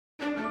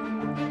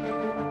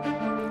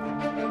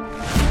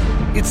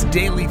It's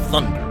Daily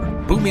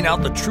Thunder, booming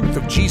out the truth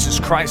of Jesus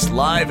Christ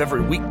live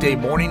every weekday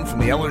morning from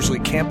the Ellerslie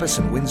campus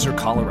in Windsor,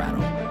 Colorado.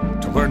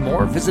 To learn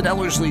more, visit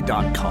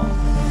Ellerslie.com.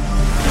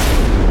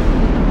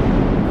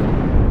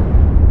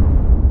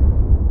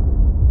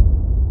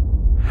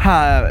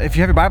 If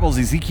you have your Bibles,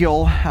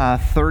 Ezekiel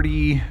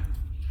 30, I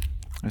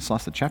just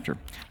lost the chapter,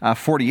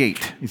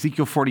 48,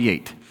 Ezekiel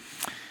 48.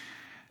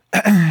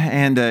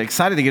 And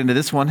excited to get into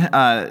this one.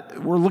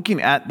 We're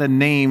looking at the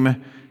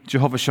name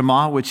Jehovah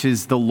Shammah, which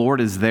is the Lord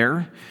is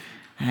there.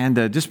 And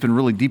just been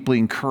really deeply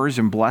encouraged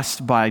and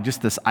blessed by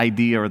just this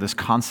idea or this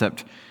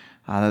concept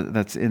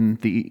that's in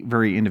the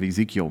very end of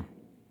Ezekiel.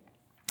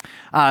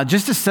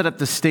 Just to set up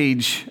the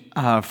stage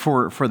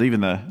for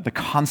the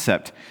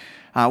concept,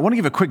 I want to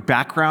give a quick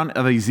background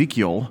of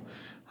Ezekiel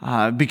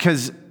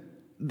because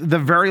the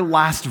very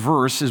last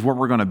verse is where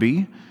we're going to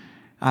be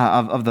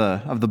of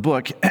the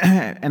book.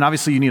 And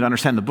obviously you need to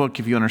understand the book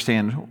if you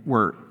understand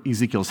where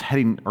Ezekiel's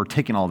heading or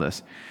taking all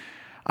this.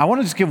 I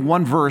want to just give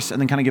one verse and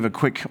then kind of give a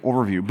quick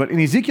overview. But in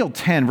Ezekiel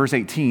 10, verse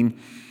 18,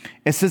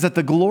 it says that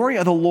the glory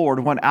of the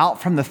Lord went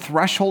out from the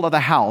threshold of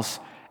the house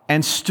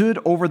and stood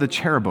over the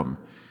cherubim.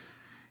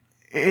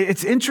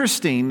 It's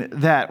interesting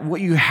that what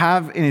you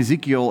have in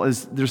Ezekiel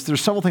is there's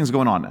several things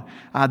going on.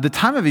 The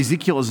time of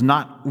Ezekiel is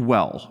not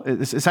well.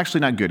 It's actually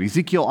not good.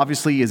 Ezekiel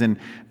obviously is in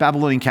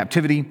Babylonian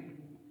captivity.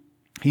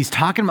 He's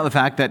talking about the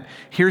fact that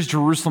here's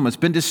Jerusalem, it's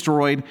been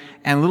destroyed,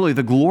 and literally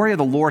the glory of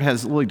the Lord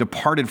has literally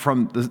departed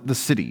from the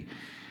city.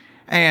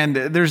 And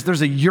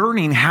there's a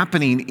yearning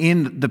happening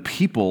in the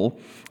people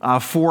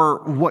for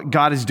what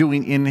God is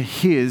doing in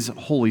his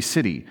holy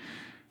city.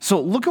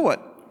 So look at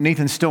what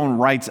Nathan Stone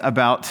writes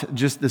about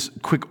just this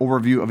quick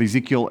overview of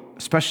Ezekiel,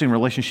 especially in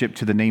relationship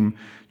to the name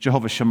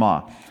Jehovah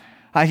Shammah.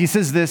 He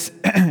says this,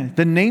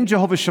 the name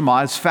Jehovah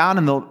Shammah is found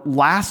in the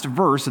last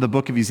verse of the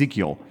book of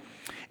Ezekiel.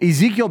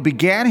 Ezekiel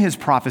began his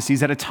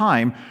prophecies at a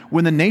time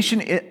when the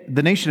nation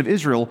of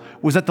Israel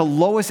was at the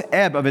lowest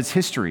ebb of its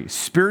history,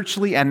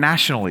 spiritually and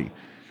nationally.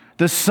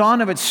 The sun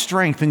of its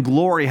strength and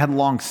glory had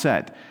long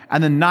set,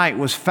 and the night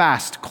was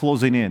fast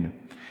closing in.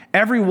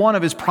 Every one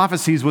of his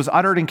prophecies was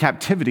uttered in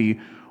captivity,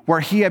 where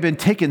he had been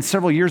taken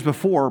several years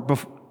before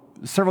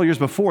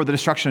the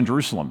destruction of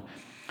Jerusalem.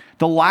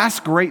 The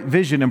last great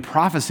vision and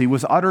prophecy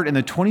was uttered in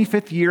the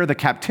 25th year of the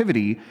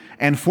captivity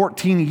and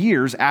 14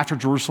 years after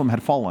Jerusalem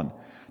had fallen,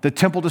 the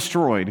temple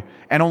destroyed,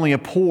 and only a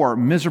poor,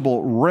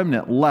 miserable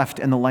remnant left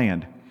in the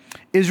land.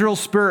 Israel's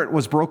spirit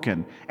was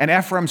broken, and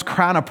Ephraim's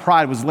crown of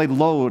pride was laid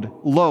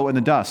low in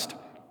the dust.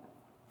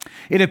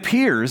 It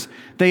appears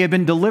they had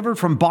been delivered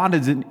from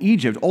bondage in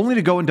Egypt, only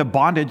to go into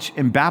bondage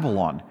in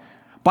Babylon.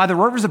 By the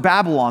rivers of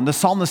Babylon, the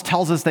psalmist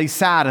tells us they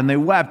sat and they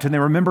wept and they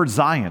remembered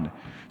Zion.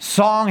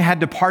 Song had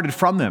departed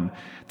from them.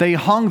 They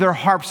hung their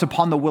harps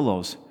upon the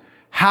willows.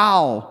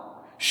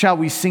 How shall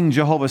we sing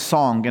Jehovah's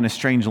song in a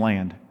strange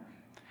land?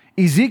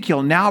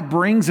 Ezekiel now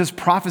brings this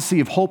prophecy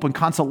of hope and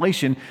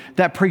consolation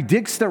that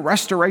predicts the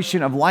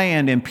restoration of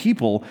land and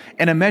people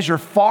in a measure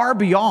far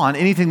beyond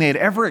anything they had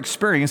ever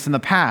experienced in the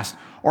past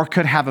or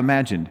could have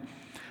imagined.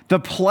 The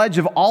pledge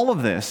of all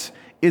of this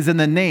is in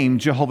the name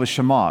Jehovah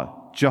Shammah.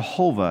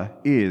 Jehovah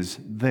is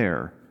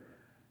there.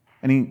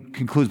 And he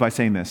concludes by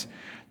saying this,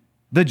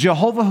 the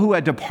Jehovah who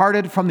had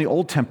departed from the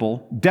old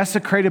temple,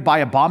 desecrated by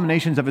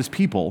abominations of his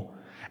people,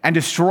 and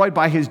destroyed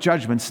by his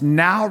judgments,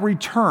 now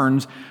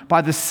returns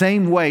by the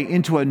same way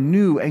into a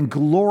new and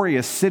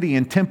glorious city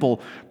and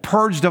temple,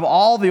 purged of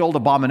all the old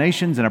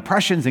abominations and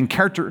oppressions and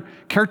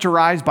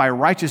characterized by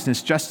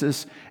righteousness,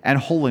 justice, and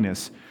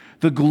holiness.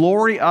 The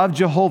glory of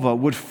Jehovah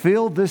would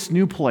fill this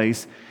new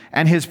place,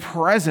 and his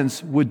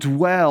presence would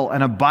dwell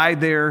and abide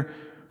there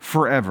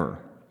forever.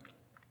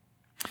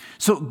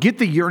 So get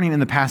the yearning in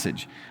the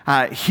passage.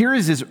 Here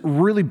is this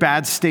really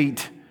bad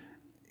state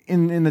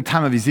in the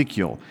time of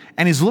Ezekiel.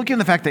 And he's looking at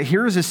the fact that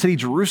here is a city,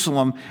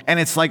 Jerusalem, and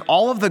it's like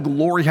all of the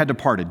glory had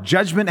departed.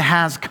 Judgment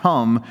has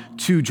come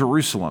to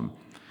Jerusalem.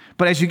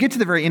 But as you get to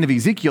the very end of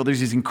Ezekiel, there's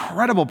these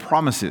incredible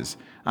promises.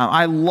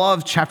 I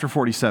love chapter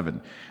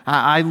 47.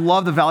 I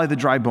love the Valley of the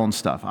Dry Bones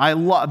stuff.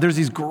 There's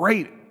these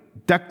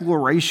great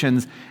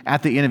declarations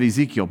at the end of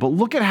Ezekiel. But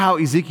look at how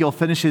Ezekiel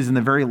finishes in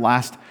the very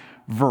last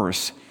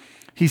verse.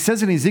 He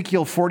says in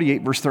Ezekiel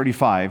 48, verse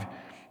 35,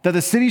 that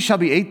the city shall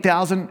be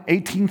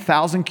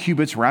 18,000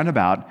 cubits round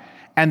about,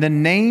 and the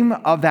name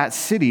of that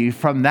city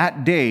from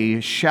that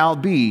day shall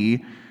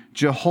be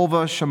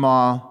Jehovah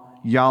Shammah,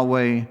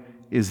 Yahweh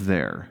is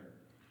there.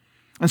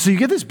 And so you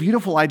get this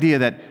beautiful idea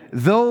that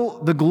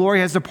though the glory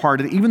has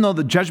departed, even though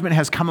the judgment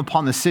has come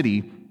upon the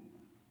city,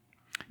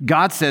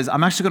 God says,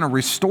 I'm actually going to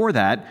restore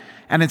that,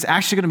 and it's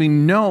actually going to be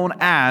known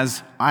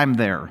as I'm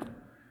there.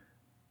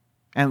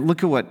 And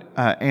look at what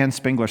Ann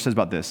Spengler says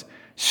about this.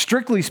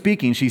 Strictly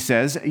speaking, she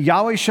says,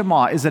 Yahweh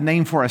Shammah is a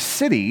name for a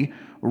city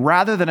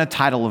rather than a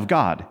title of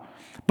God.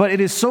 But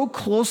it is so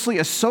closely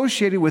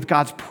associated with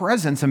God's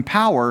presence and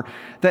power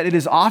that it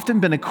has often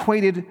been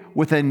equated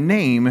with a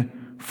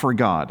name for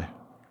God.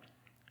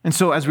 And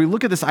so as we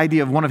look at this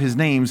idea of one of his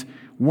names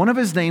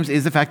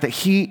is the fact that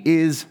he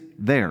is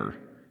there.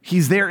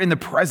 He's there in the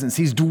presence.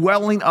 He's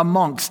dwelling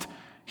amongst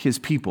his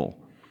people,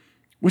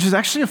 which is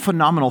actually a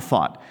phenomenal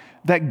thought,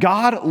 that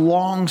God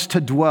longs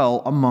to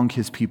dwell among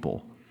his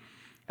people.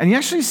 And you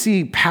actually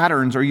see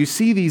patterns, or you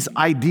see these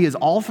ideas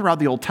all throughout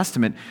the Old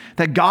Testament,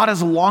 that God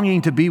is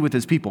longing to be with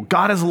his people.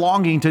 God is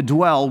longing to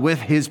dwell with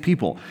his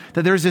people.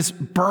 That there's this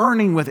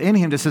burning within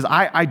him that says,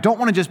 I don't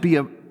want to just be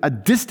a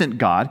distant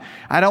God.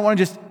 I don't want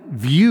to just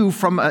view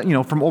from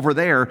over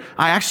there.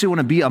 I actually want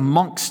to be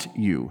amongst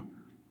you.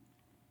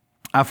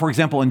 For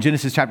example, in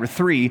Genesis chapter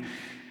 3,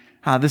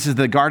 this is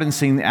the garden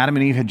scene. Adam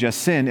and Eve had just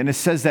sinned, and it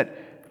says that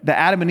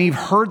Adam and Eve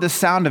heard the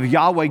sound of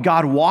Yahweh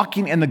God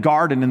walking in the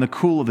garden in the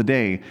cool of the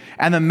day.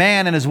 And the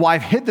man and his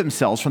wife hid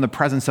themselves from the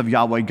presence of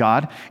Yahweh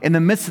God in the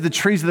midst of the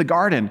trees of the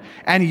garden.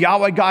 And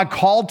Yahweh God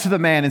called to the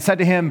man and said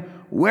to him,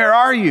 "Where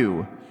are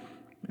you?"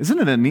 Isn't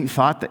it a neat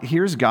thought that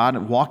here's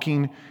God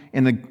walking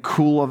in the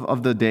cool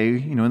of the day,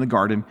 in the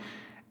garden,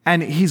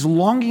 and he's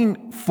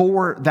longing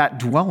for that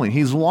dwelling.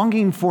 He's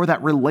longing for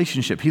that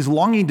relationship. He's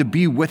longing to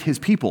be with his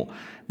people.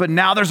 But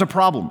now there's a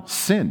problem,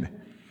 sin.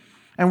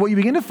 And what you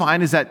begin to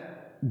find is that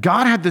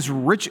God had this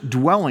rich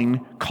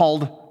dwelling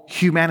called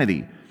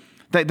humanity.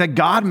 That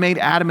God made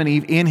Adam and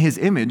Eve in his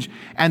image,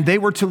 and they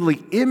were to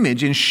really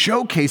image and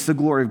showcase the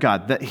glory of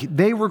God. That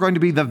they were going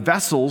to be the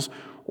vessels,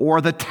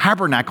 or the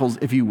tabernacles,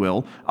 if you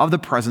will, of the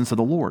presence of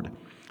the Lord.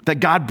 That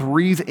God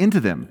breathed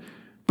into them.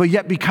 But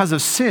yet because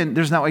of sin,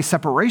 there's now a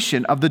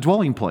separation of the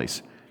dwelling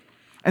place.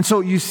 And so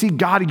you see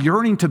God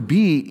yearning to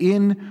be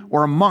in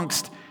or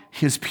amongst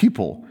his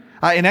people.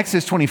 In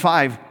Exodus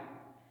 25,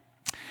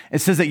 it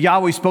says that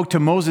Yahweh spoke to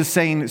Moses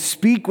saying,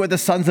 "Speak with the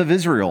sons of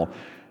Israel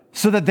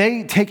so that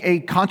they take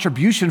a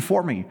contribution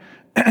for me.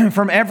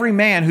 From every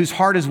man whose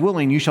heart is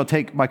willing, you shall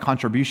take my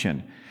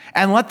contribution.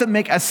 And let them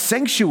make a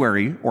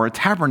sanctuary," or a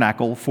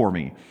tabernacle, "for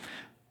me."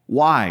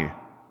 Why?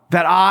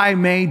 "That I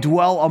may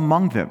dwell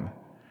among them,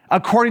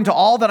 according to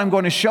all that I'm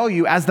going to show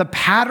you, as the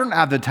pattern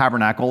of the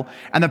tabernacle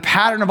and the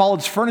pattern of all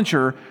its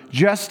furniture,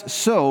 just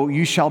so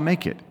you shall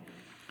make it."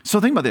 So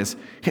think about this.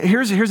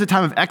 Here's a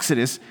time of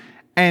Exodus,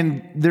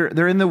 and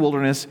they're in the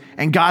wilderness,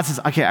 and God says,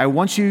 "Okay, I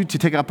want you to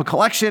take up a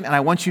collection, and I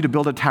want you to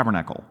build a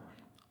tabernacle."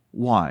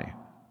 Why?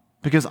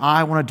 Because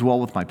I want to dwell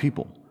with my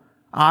people.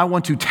 I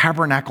want to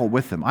tabernacle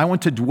with them. I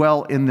want to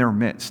dwell in their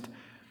midst.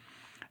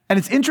 And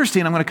it's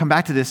interesting, I'm going to come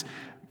back to this,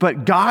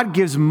 but God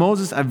gives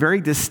Moses a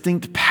very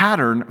distinct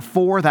pattern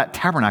for that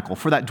tabernacle,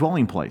 for that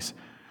dwelling place.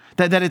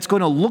 That it's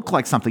going to look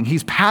like something.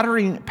 He's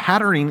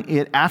patterning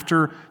it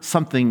after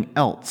something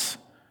else.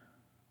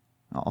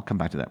 I'll come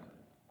back to that.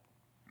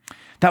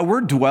 That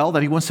word dwell,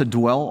 that he wants to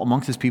dwell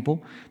amongst his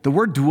people, the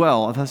word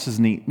dwell, this is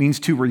neat, means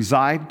to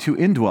reside, to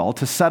indwell,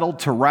 to settle,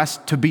 to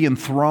rest, to be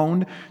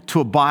enthroned, to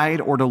abide,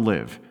 or to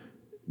live.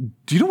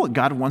 Do you know what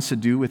God wants to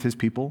do with his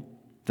people?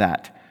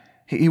 That.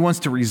 He wants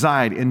to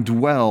reside and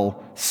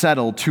dwell,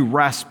 settle, to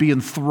rest, be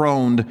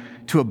enthroned,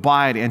 to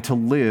abide, and to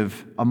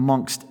live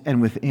amongst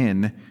and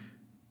within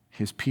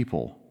his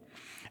people.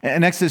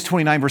 In Exodus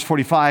 29, verse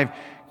 45,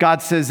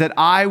 God says that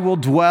I will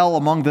dwell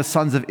among the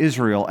sons of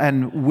Israel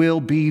and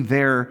will be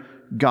their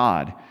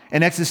God.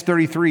 In Exodus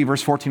 33,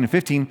 verse 14 and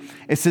 15,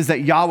 it says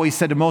that Yahweh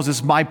said to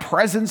Moses, "My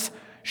presence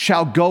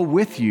shall go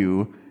with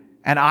you,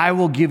 and I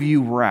will give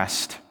you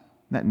rest."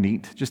 Isn't that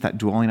neat? Just that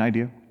dwelling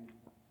idea.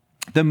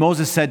 Then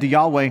Moses said to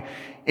Yahweh,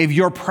 "If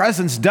your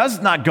presence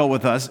does not go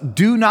with us,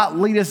 do not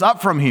lead us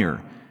up from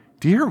here."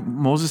 Do you hear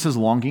Moses'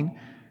 longing?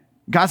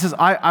 God says,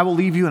 I will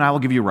leave you and I will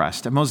give you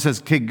rest. And Moses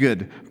says, "Okay,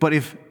 good. But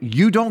if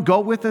you don't go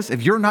with us,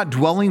 if you're not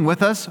dwelling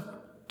with us,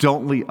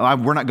 don't leave.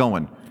 We're not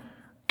going.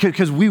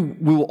 Because we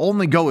will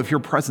only go if your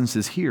presence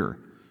is here."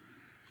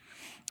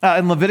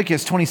 In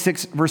Leviticus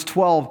 26, verse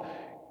 12,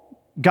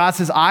 God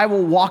says, "I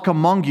will walk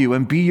among you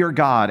and be your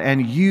God,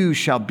 and you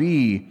shall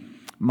be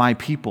my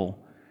people."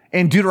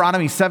 In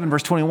Deuteronomy 7,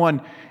 verse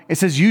 21, it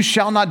says, "You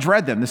shall not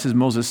dread them." This is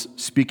Moses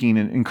speaking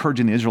and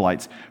encouraging the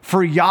Israelites.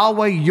 "For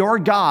Yahweh your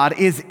God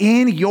is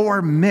in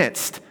your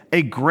midst,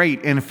 a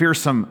great and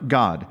fearsome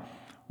God."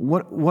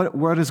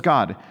 What is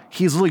God?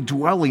 He's literally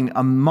dwelling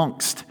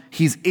amongst.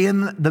 He's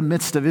in the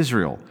midst of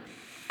Israel.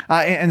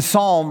 In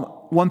Psalm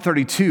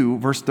 132,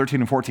 verse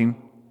 13 and 14,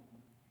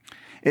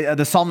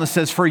 the psalmist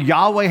says, "For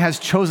Yahweh has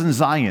chosen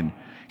Zion.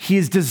 He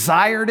has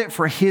desired it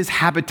for his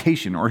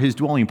habitation," or his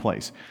dwelling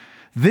place.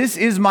 "This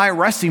is my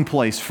resting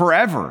place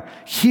forever.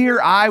 Here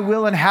I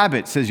will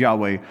inhabit," says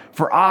Yahweh,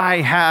 "for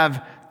I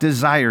have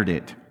desired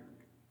it."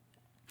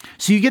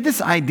 So you get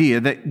this idea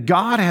that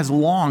God has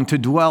longed to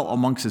dwell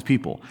amongst his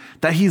people,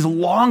 that he's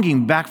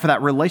longing back for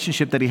that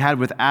relationship that he had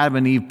with Adam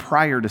and Eve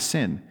prior to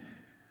sin.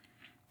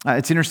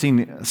 It's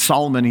interesting,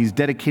 Solomon, he's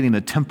dedicating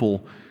the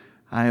temple.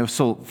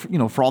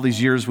 For all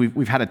these years,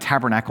 we've had a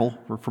tabernacle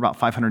for about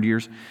 500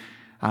 years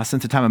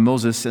since the time of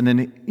Moses. And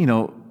then,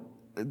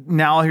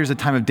 now here's a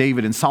time of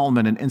David and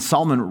Solomon, and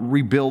Solomon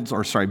builds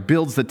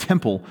the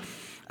temple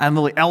and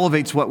really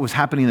elevates what was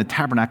happening in the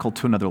tabernacle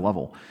to another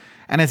level.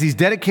 And as he's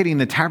dedicating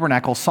the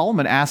tabernacle,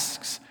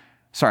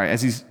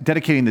 as he's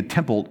dedicating the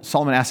temple,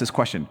 Solomon asks this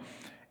question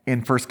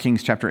in 1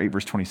 Kings chapter 8,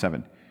 verse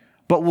 27.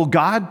 "But will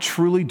God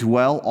truly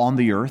dwell on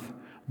the earth?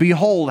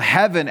 Behold,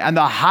 heaven and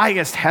the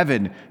highest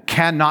heaven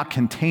cannot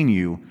contain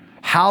you,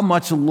 how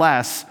much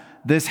less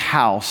this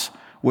house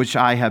which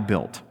I have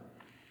built.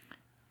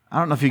 I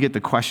don't know if you get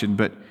the question,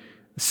 but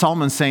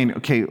Solomon's saying,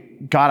 okay,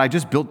 God, I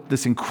just built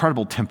this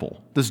incredible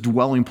temple, this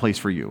dwelling place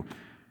for you.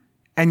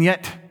 And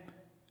yet,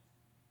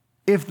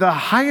 if the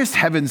highest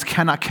heavens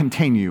cannot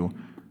contain you,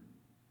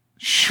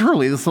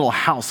 surely this little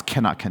house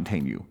cannot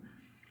contain you,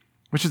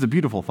 which is a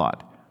beautiful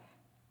thought.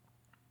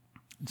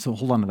 So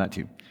hold on to that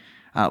too.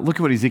 Look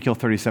at what Ezekiel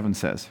 37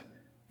 says,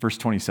 verse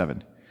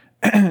 27.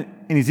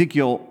 In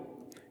Ezekiel,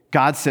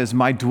 God says,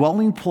 my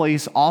dwelling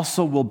place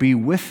also will be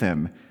with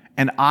them,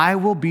 and I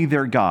will be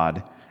their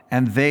God,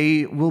 and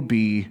they will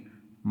be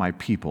my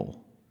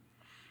people.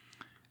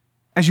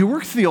 As you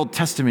work through the Old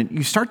Testament,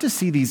 you start to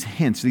see these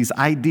hints, these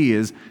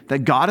ideas that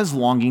God is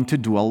longing to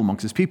dwell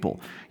amongst his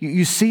people.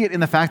 You see it in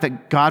the fact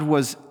that God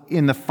was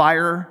in the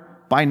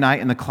fire by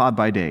night and the cloud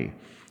by day.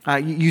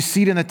 You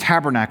see it in the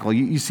tabernacle.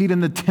 You see it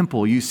in the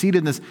temple. You see it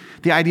in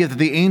the idea that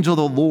the angel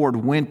of the Lord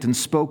went and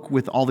spoke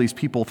with all these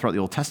people throughout the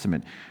Old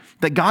Testament.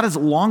 That God is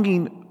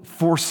longing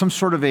for some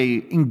sort of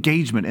a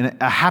engagement and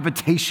a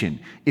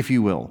habitation, if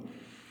you will.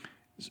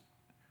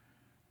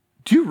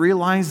 Do you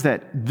realize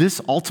that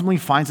this ultimately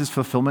finds its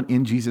fulfillment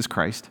in Jesus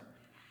Christ?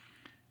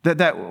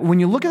 That when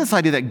you look at this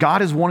idea that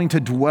God is wanting to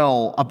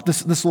dwell,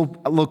 this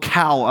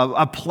locale,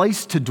 a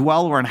place to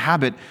dwell or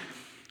inhabit,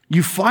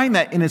 you find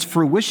that in its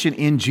fruition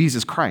in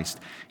Jesus Christ.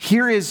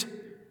 Here is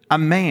a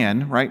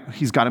man, right?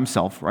 He's God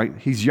himself, right?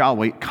 He's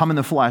Yahweh, come in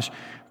the flesh.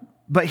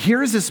 But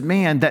here is this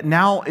man that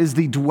now is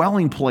the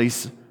dwelling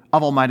place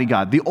of Almighty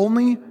God. The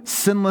only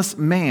sinless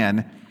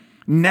man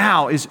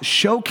now is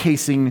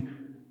showcasing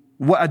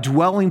what a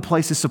dwelling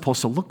place is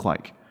supposed to look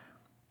like.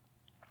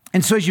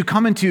 And so as you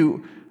come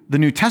into the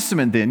New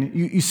Testament then,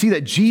 you see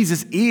that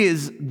Jesus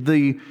is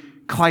the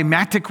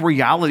climactic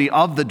reality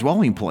of the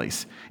dwelling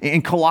place.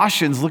 In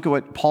Colossians, look at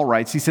what Paul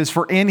writes. He says,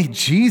 for in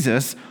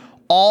Jesus,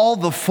 all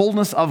the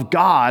fullness of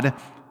God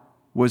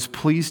was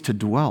pleased to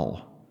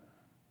dwell.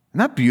 Isn't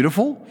that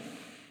beautiful?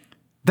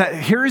 That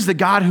here is the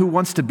God who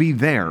wants to be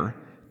there,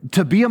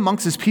 to be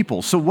amongst his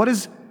people. So what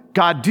does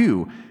God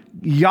do?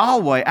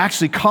 Yahweh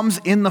actually comes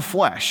in the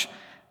flesh.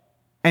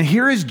 And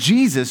here is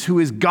Jesus, who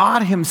is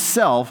God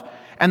himself,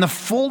 and the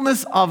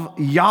fullness of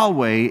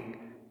Yahweh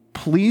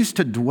pleased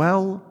to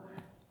dwell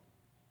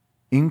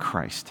in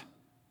Christ,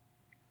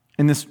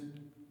 in this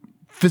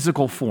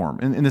physical form,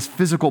 in this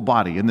physical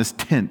body, in this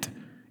tent,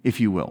 if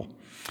you will.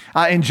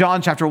 In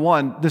John chapter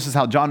 1, this is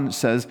how John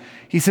says,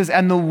 he says,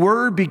 and the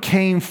Word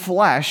became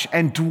flesh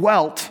and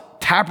dwelt,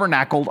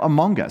 tabernacled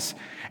among us.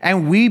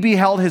 And we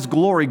beheld his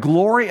glory,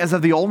 glory as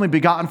of the only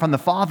begotten from the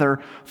Father,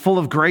 full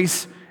of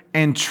grace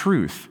and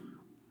truth.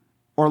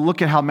 Or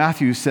look at how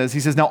Matthew says, he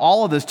says, now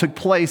all of this took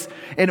place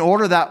in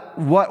order that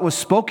what was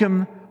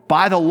spoken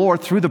by the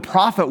Lord through the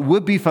prophet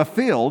would be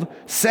fulfilled,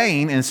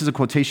 saying, and this is a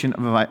quotation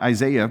of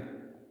Isaiah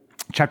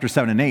chapter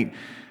 7 and 8,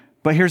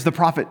 but here's the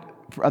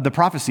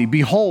prophecy,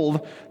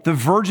 behold, the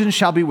virgin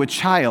shall be with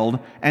child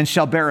and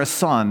shall bear a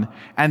son,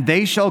 and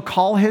they shall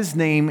call his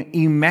name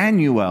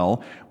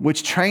Emmanuel,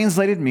 which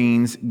translated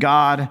means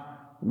God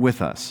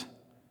with us.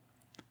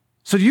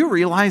 So do you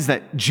realize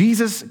that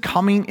Jesus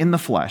coming in the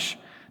flesh,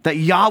 that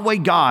Yahweh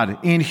God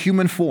in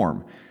human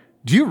form,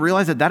 do you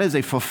realize that that is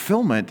a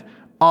fulfillment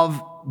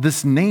of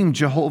this name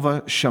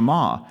Jehovah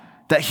Shammah,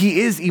 that he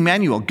is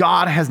Emmanuel,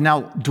 God has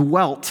now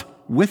dwelt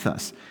with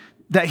us,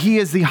 that he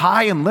is the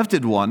high and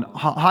lifted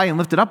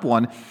up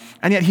one,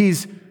 and yet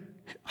he's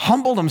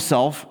humbled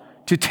himself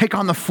to take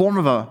on the form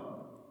of a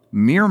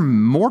mere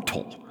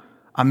mortal,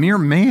 a mere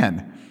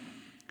man.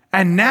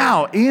 And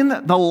now in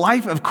the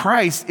life of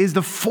Christ is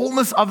the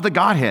fullness of the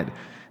Godhead.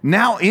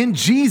 Now in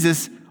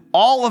Jesus,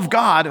 all of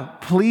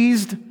God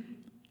pleased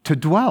to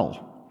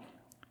dwell.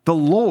 The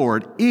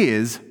Lord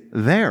is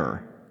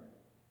there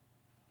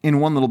in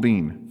one little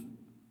being.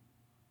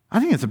 I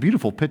think it's a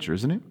beautiful picture,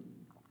 isn't it?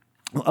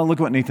 Look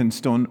at what Nathan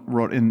Stone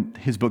wrote in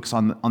his books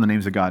on the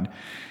names of God.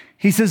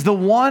 He says, the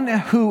one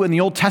who in the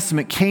Old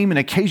Testament came in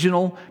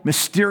occasional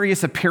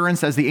mysterious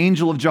appearance as the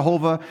angel of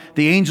Jehovah,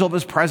 the angel of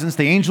his presence,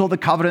 the angel of the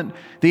covenant,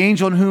 the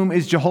angel in whom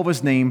is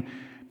Jehovah's name,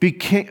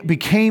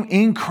 became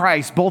in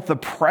Christ both the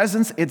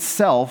presence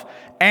itself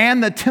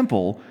and the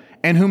temple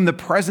in whom the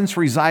presence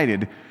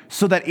resided,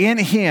 so that in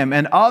him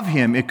and of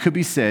him it could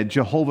be said,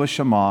 Jehovah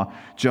Shammah,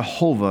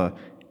 Jehovah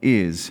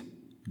is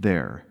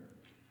there.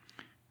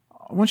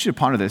 I want you to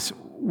ponder this.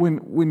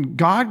 When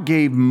God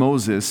gave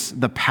Moses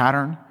the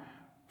pattern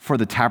for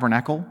the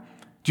tabernacle,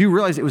 do you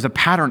realize it was a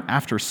pattern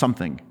after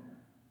something?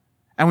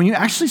 And when you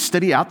actually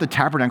study out the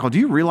tabernacle, do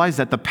you realize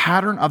that the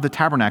pattern of the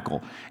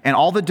tabernacle and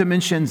all the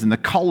dimensions and the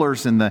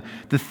colors and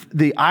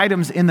the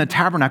items in the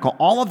tabernacle,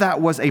 all of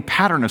that was a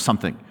pattern of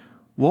something?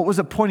 What was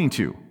it pointing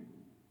to?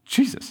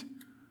 Jesus.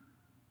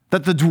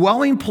 That the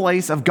dwelling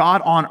place of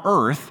God on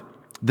earth,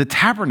 the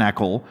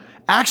tabernacle,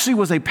 actually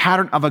was a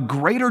pattern of a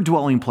greater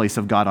dwelling place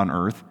of God on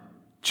earth,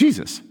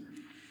 Jesus.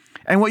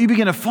 And what you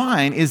begin to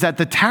find is that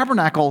the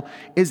tabernacle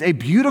is a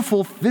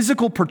beautiful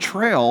physical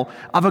portrayal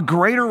of a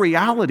greater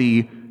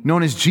reality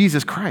known as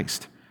Jesus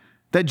Christ.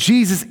 That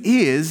Jesus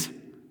is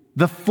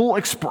the full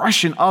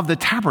expression of the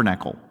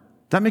tabernacle.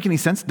 Does that make any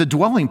sense? The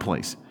dwelling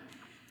place.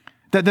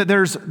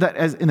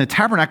 As in the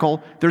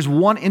tabernacle, there's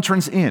one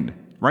entrance in,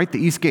 right? The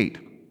east gate.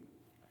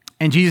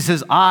 And Jesus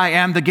says, I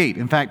am the gate.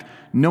 In fact,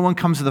 no one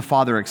comes to the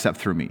Father except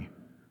through me.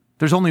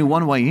 There's only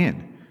one way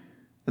in.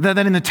 Then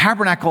in the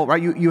tabernacle,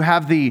 right, you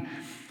have the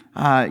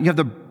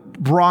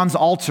bronze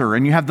altar,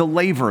 and you have the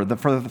laver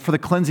for the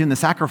cleansing and the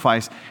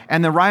sacrifice.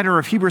 And the writer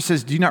of Hebrews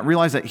says, do you not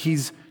realize that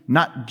he's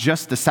not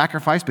just the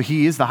sacrifice, but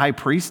he is the high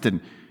priest,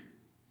 and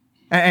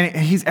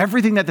he's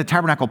everything that the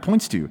tabernacle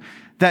points to.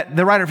 That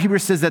the writer of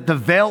Hebrews says that the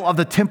veil of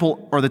the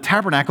temple or the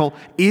tabernacle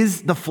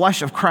is the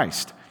flesh of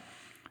Christ,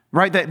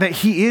 right? That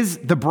he is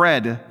the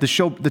bread, the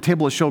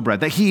table of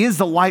showbread, that he is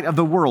the light of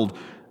the world,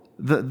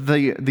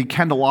 the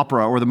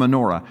candelabra or the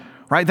menorah,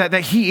 right? That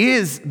he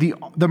is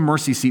the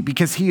mercy seat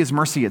because he is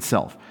mercy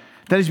itself.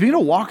 That as you begin to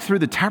walk through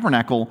the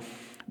tabernacle,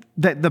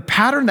 that the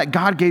pattern that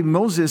God gave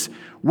Moses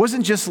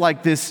wasn't just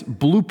like this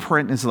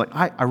blueprint. It's like,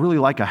 I really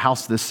like a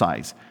house this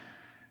size.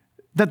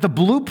 That the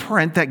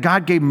blueprint that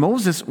God gave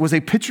Moses was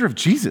a picture of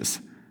Jesus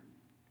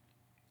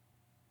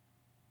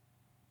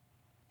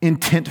in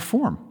tent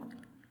form.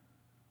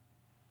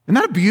 Isn't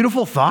that a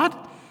beautiful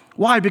thought?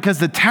 Why? Because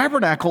the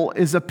tabernacle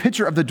is a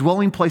picture of the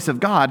dwelling place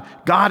of God.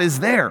 God is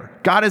there.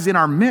 God is in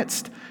our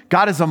midst.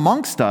 God is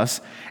amongst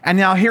us. And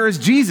now here is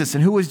Jesus.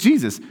 And who is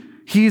Jesus?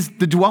 He's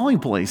the dwelling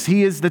place.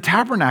 He is the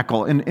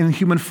tabernacle in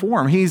human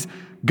form. He's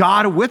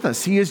God with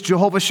us. He is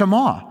Jehovah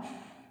Shammah.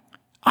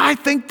 I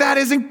think that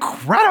is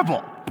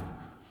incredible.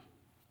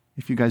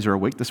 If you guys are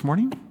awake this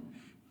morning,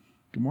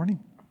 good morning.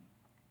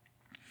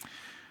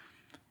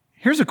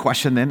 Here's a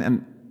question then,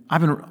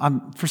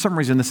 and for some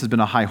reason this has been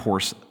a high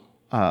horse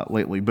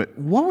lately, but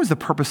what was the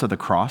purpose of the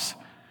cross?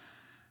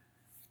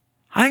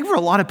 I think for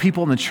a lot of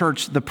people in the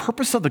church, the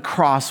purpose of the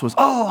cross was,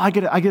 I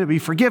get to be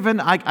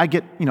forgiven, I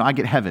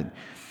get heaven,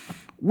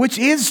 which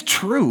is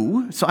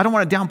true. So I don't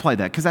want to downplay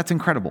that because that's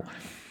incredible.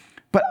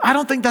 But I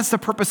don't think that's the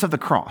purpose of the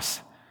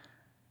cross.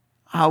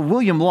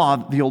 William Law,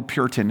 the old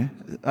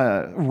Puritan,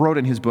 wrote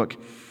in his book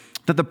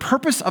that the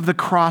purpose of the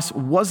cross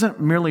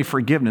wasn't merely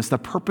forgiveness. The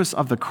purpose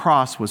of the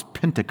cross was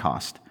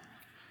Pentecost.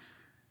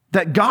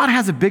 That God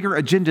has a bigger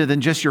agenda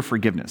than just your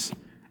forgiveness.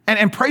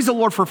 And praise the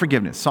Lord for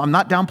forgiveness. So I'm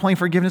not downplaying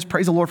forgiveness.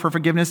 Praise the Lord for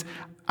forgiveness.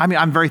 I mean,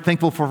 I'm very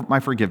thankful for my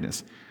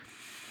forgiveness.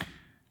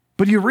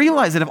 But you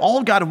realize that if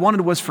all God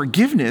wanted was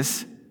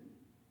forgiveness,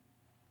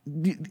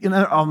 maybe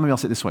I'll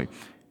say it this way.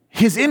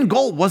 His end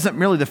goal wasn't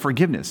merely the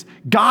forgiveness.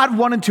 God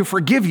wanted to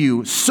forgive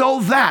you so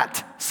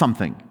that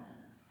something,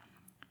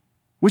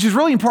 which is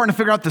really important to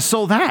figure out the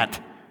so that.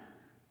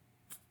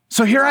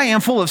 So here I am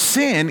full of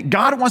sin.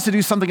 God wants to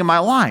do something in my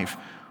life.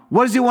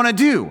 What does he want to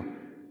do?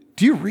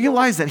 Do you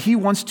realize that he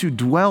wants to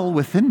dwell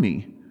within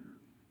me?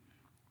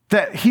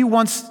 That he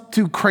wants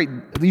to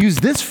use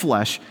this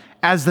flesh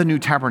as the new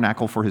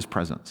tabernacle for his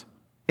presence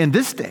in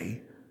this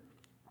day.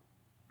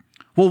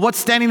 Well, what's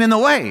standing in the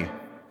way?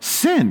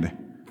 Sin.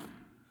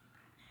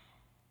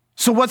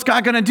 So what's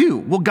God going to do?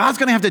 Well, God's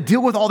going to have to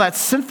deal with all that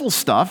sinful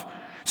stuff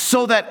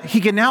so that he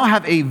can now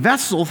have a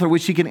vessel through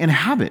which he can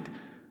inhabit.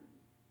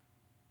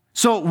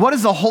 So what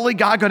is the holy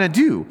God going to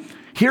do?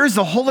 Here's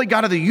the holy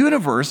God of the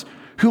universe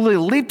who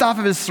leaped off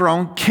of his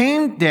throne,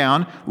 came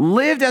down,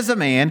 lived as a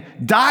man,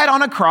 died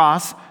on a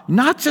cross,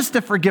 not just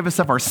to forgive us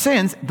of our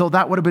sins, though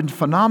that would have been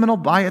phenomenal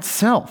by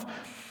itself,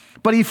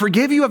 but he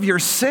forgave you of your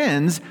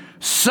sins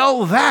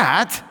so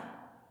that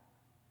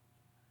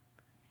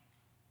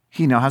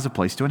he now has a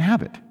place to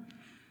inhabit.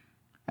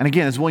 And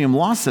again, as William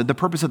Law said, the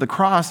purpose of the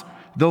cross,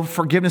 though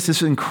forgiveness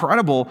is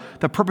incredible,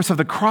 the purpose of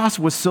the cross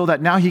was so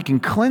that now he can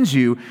cleanse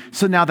you,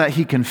 so now that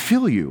he can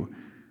fill you.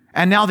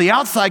 And now the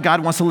outside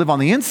God wants to live on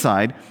the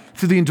inside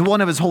through the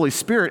indwelling of his Holy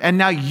Spirit. And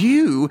now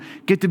you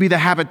get to be the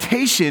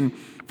habitation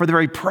for the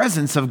very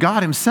presence of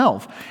God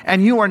himself.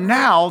 And you are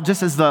now,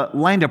 just as the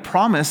land of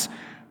promise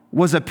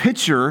was a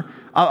picture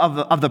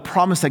of the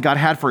promise that God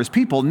had for his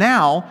people,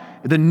 now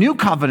the new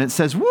covenant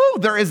says,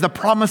 there is the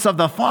promise of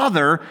the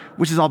Father,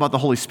 which is all about the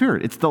Holy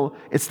Spirit. It's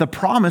the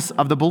promise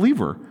of the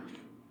believer.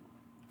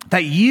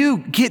 That you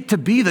get to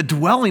be the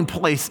dwelling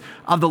place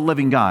of the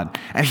living God.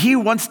 And he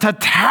wants to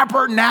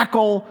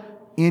tabernacle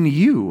in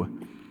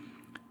you.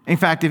 In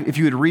fact, if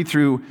you would read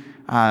through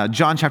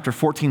John chapter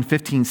 14,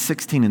 15,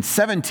 16, and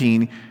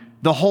 17,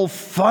 the whole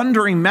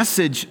thundering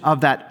message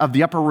of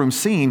the upper room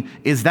scene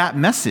is that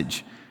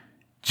message.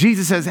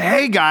 Jesus says,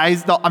 hey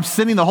guys, I'm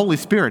sending the Holy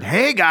Spirit.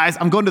 Hey guys,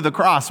 I'm going to the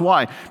cross.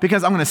 Why?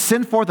 Because I'm going to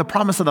send forth the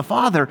promise of the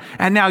Father.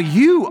 And now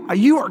you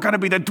are going to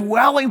be the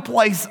dwelling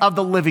place of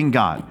the living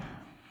God.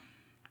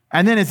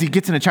 And then as he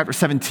gets into chapter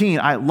 17,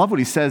 I love what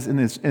he says in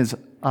his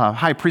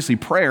high priestly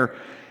prayer.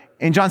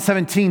 In John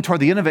 17, toward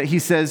the end of it, he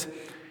says,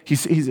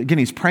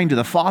 he's praying to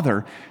the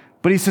Father,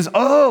 but he says,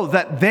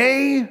 that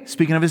they,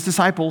 speaking of his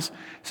disciples,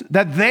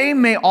 that they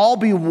may all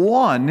be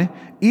one,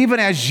 even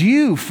as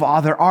you,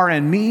 Father, are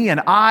in me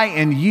and I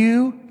in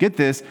you, get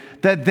this,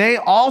 that they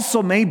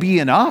also may be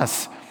in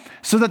us,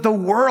 so that the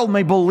world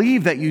may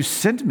believe that you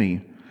sent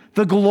me.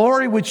 The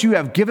glory which you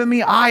have given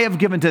me, I have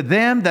given to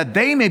them, that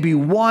they may be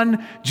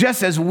one,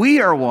 just as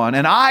we are one,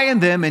 and I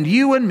and them, and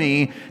you and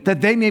me,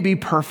 that they may be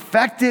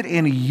perfected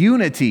in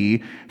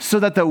unity, so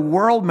that the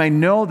world may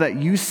know that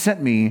you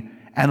sent me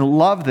and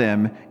love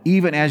them,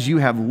 even as you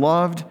have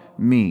loved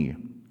me.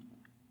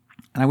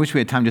 And I wish we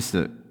had time just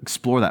to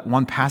explore that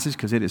one passage,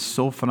 because it is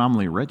so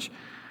phenomenally rich.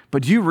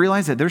 But do you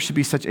realize that there should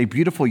be such a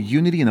beautiful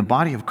unity in the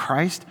body of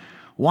Christ?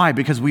 Why?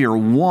 Because we are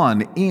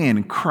one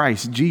in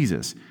Christ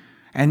Jesus.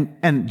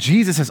 And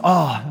Jesus says,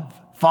 oh,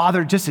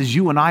 Father, just as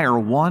you and I are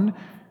one,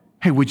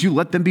 hey, would you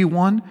let them be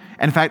one?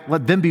 And in fact,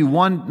 let them be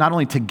one not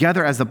only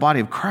together as the body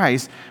of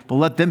Christ, but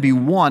let them be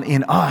one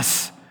in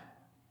us.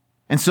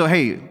 And so,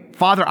 hey,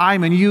 Father,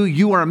 I'm in you,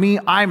 you are in me,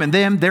 I'm in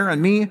them, they're in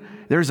me.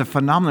 There's a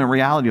phenomenal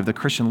reality of the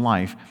Christian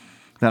life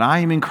that I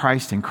am in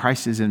Christ and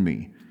Christ is in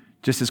me,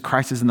 just as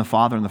Christ is in the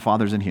Father and the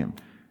Father's in him.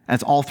 And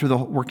it's all through the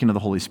working of the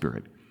Holy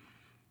Spirit.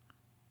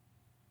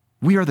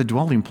 We are the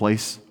dwelling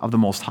place of the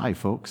Most High,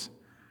 folks.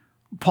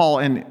 Paul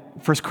in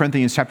 1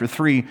 Corinthians chapter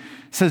 3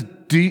 says,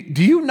 do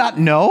you not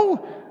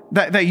know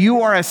that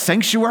you are a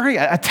sanctuary,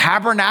 a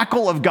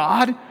tabernacle of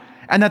God,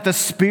 and that the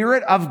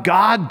Spirit of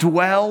God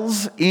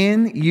dwells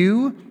in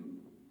you?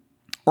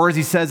 Or as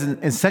he says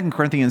in 2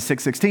 Corinthians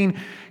 6:16,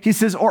 he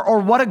says, or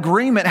what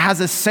agreement has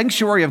a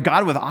sanctuary of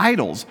God with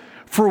idols?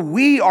 For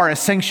we are a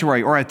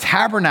sanctuary or a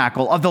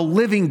tabernacle of the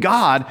living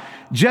God,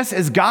 just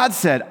as God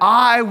said,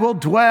 I will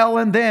dwell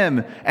in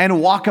them and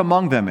walk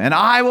among them, and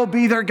I will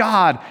be their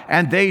God,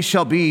 and they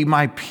shall be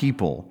my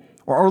people.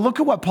 Or look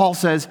at what Paul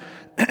says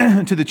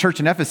to the church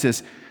in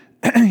Ephesus.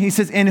 He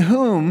says, in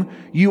whom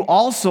you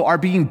also are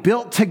being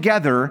built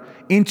together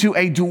into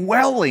a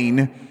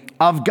dwelling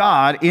of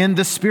God in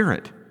the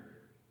Spirit.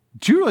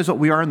 Do you realize what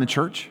we are in the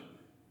church?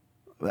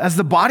 As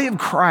the body of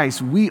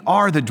Christ, we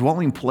are the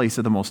dwelling place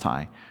of the Most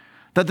High.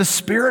 That the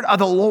Spirit of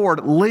the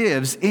Lord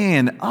lives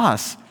in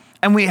us.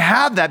 And we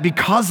have that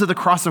because of the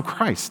cross of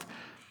Christ.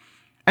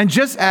 And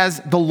just as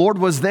the Lord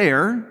was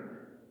there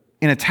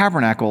in a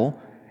tabernacle,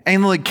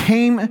 and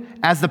came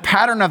as the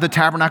pattern of the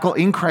tabernacle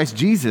in Christ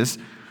Jesus,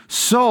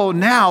 so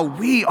now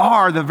we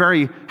are the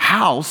very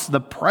house,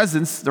 the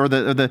presence, or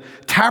the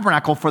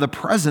tabernacle for the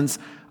presence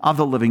of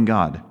the living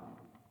God.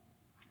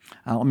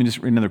 Let me just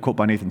read another quote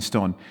by Nathan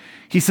Stone.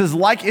 He says,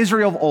 like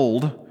Israel of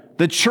old,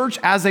 the church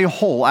as a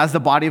whole, as the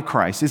body of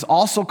Christ, is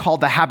also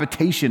called the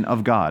habitation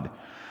of God.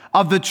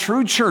 Of the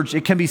true church,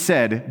 it can be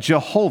said,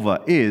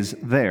 Jehovah is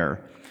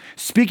there.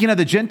 Speaking of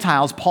the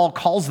Gentiles, Paul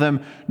calls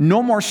them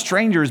no more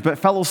strangers, but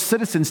fellow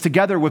citizens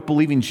together with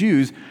believing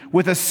Jews,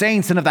 with the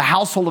saints and of the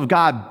household of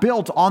God,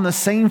 built on the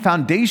same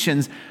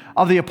foundations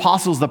of the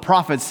apostles, the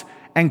prophets,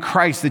 and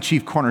Christ, the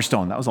chief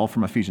cornerstone. That was all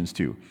from Ephesians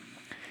 2.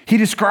 He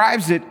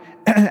describes it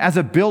as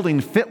a building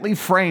fitly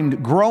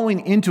framed,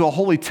 growing into a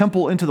holy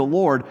temple into the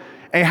Lord,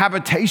 a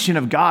habitation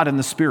of God in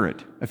the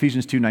Spirit,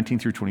 Ephesians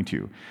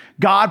 2:19-22.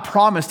 God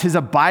promised his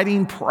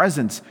abiding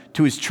presence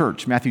to his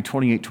church, Matthew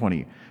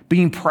 28:20,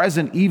 being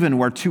present even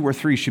where 2 or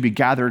 3 should be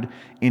gathered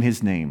in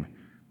his name,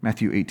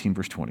 Matthew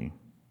 18:20.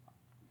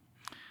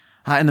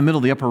 In the middle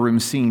of the upper room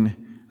scene,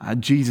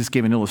 Jesus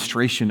gave an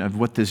illustration of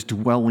what this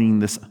dwelling,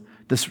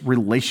 this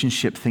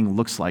relationship thing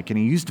looks like, and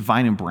he used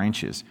vine and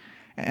branches.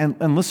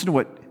 And listen to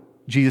what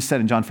Jesus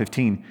said in John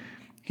 15.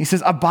 He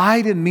says,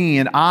 abide in me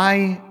and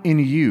I in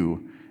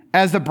you.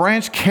 As the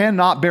branch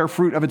cannot bear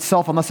fruit of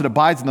itself unless it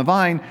abides in the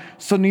vine,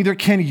 so neither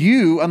can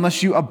you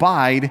unless you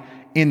abide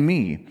in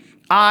me.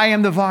 I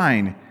am the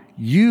vine,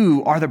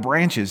 you are the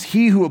branches.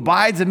 He who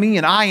abides in me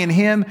and I in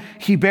him,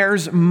 he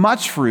bears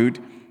much fruit,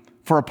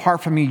 for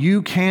apart from me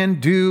you can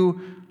do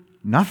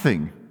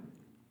nothing.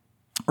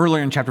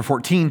 Earlier in chapter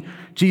 14,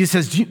 Jesus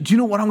says, do you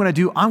know what I'm going to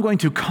do? I'm going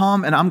to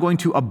come and I'm going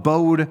to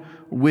abode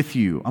with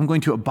you. I'm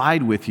going to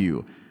abide with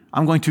you.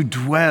 I'm going to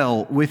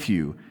dwell with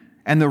you.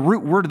 And the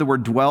root word of the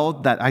word dwell,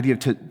 that idea of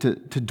to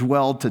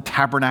dwell, to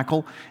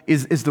tabernacle,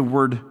 is the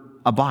word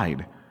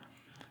abide.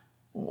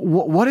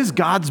 What is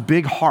God's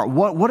big heart?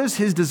 What is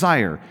his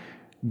desire?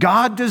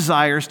 God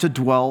desires to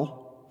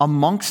dwell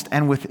amongst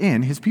and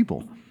within his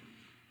people.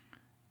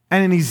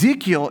 And in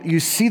Ezekiel, you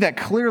see that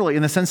clearly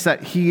in the sense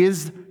that he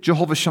is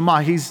Jehovah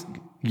Shammah. He's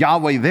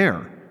Yahweh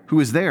there, who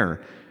is there.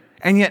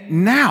 And yet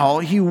now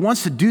he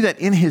wants to do that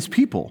in his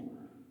people.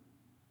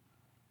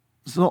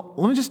 So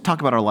let me just talk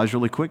about our lives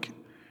really quick.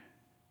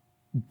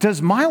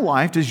 Does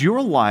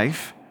your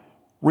life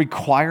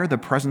require the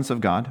presence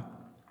of God?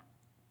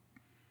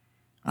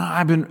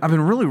 I've been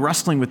really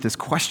wrestling with this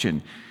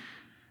question.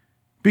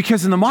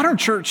 Because in the modern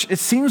church, it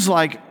seems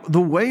like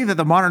the way that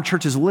the modern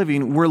church is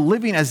living, we're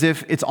living as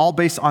if it's all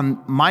based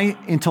on my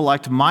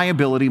intellect, my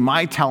ability,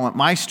 my talent,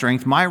 my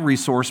strength, my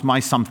resource, my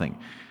something.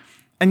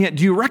 And yet,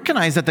 do you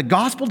recognize that the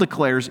gospel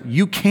declares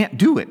you can't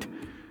do it?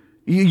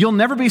 You'll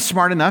never be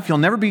smart enough. You'll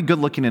never be good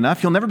looking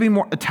enough. You'll never be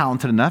more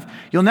talented enough.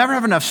 You'll never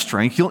have enough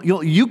strength.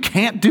 You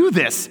can't do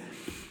this.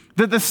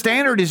 The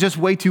standard is just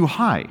way too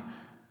high.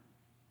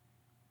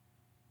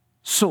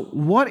 So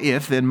what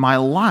if in my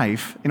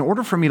life, in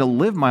order for me to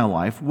live my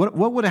life, what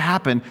would have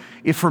happened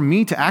if for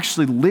me to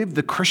actually live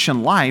the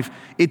Christian life,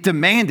 it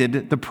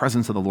demanded the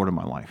presence of the Lord in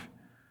my life?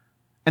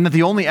 And that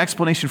the only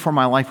explanation for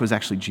my life was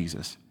actually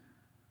Jesus.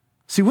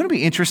 See, wouldn't it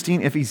be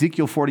interesting if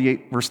Ezekiel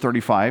 48, verse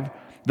 35,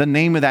 the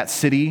name of that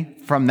city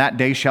from that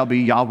day shall be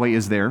Yahweh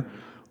is there?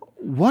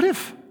 What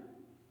if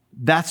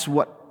that's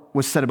what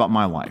was said about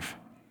my life?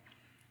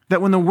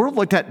 That when the world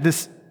looked at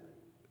this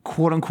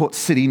quote unquote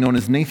city known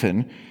as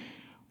Nathan,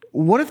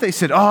 what if they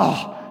said,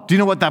 oh, do you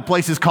know what that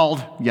place is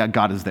called? Yeah,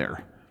 God is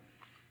there.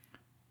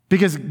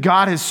 Because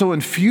God has so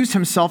infused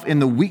himself in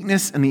the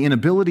weakness and the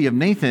inability of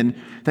Nathan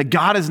that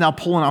God is now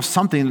pulling off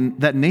something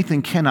that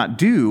Nathan cannot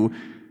do.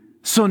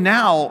 So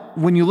now,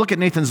 when you look at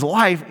Nathan's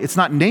life, it's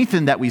not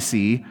Nathan that we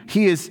see.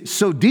 He is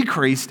so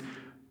decreased,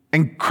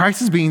 and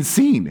Christ is being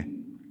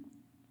seen.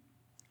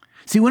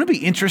 See, wouldn't it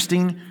be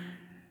interesting?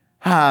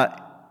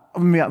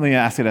 Let me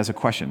ask it as a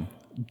question.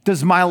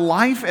 Does my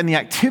life and the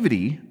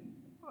activity,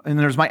 and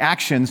there's my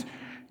actions,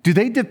 do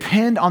they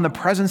depend on the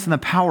presence and the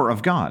power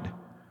of God?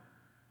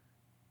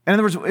 In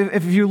other words,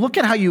 if you look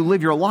at how you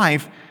live your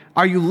life,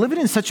 are you living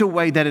in such a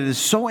way that it is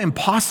so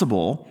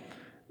impossible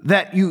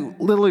that it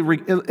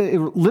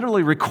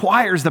literally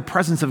requires the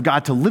presence of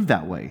God to live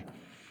that way?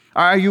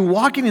 Are you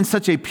walking in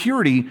such a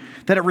purity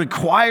that it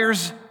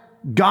requires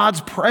God's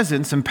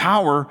presence and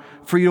power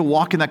for you to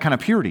walk in that kind of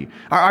purity?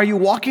 Are you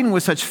walking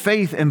with such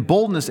faith and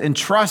boldness and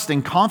trust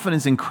and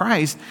confidence in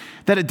Christ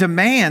that it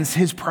demands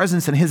his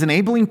presence and his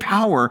enabling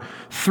power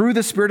through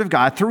the Spirit of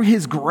God, through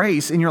his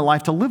grace in your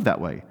life to live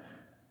that way?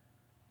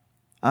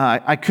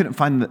 I couldn't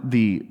find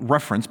the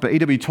reference, but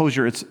A.W.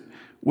 Tozer, it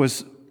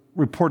was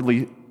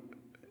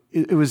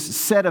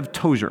said of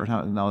Tozer.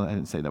 No, I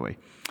didn't say it that way.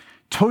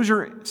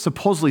 Tozer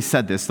supposedly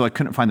said this, though I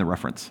couldn't find the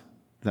reference.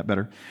 Is that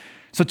better?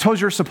 So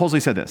Tozer supposedly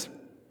said this: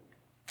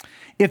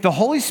 if the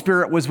Holy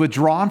Spirit was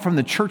withdrawn from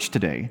the church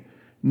today,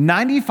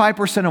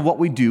 95% of what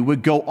we do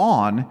would go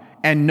on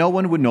and no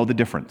one would know the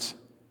difference.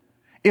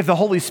 If the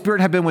Holy Spirit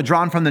had been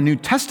withdrawn from the New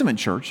Testament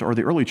church or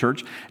the early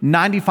church,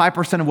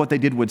 95% of what they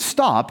did would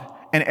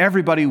stop and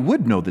everybody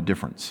would know the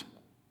difference.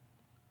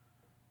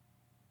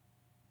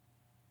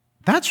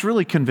 That's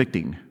really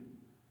convicting.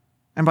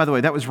 And by the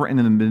way, that was written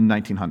in the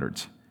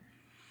mid-1900s.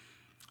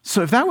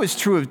 So if that was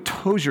true of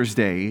Tozer's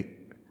day,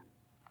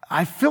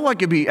 I feel like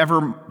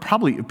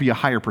probably be a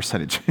higher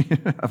percentage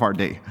of our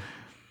day.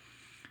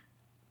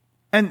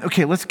 And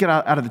okay, let's get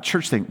out of the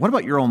church thing. What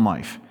about your own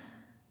life?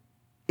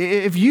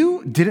 If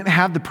you didn't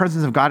have the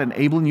presence of God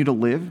enabling you to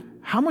live,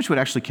 how much would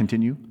actually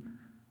continue?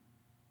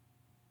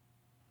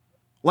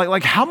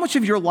 Like how much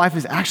of your life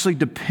is actually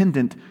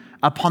dependent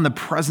upon the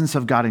presence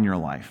of God in your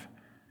life?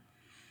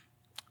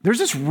 There's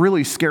this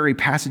really scary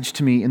passage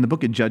to me in the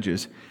book of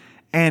Judges,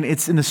 and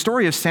it's in the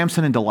story of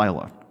Samson and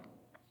Delilah.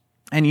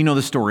 And you know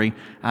the story.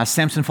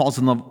 Samson falls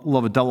in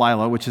love with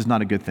Delilah, which is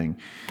not a good thing.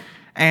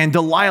 And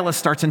Delilah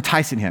starts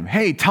enticing him.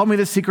 Hey, tell me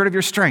the secret of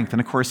your strength.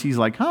 And of course, he's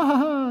like, ha, ha,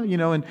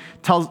 ha, and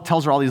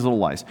tells her all these little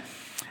lies.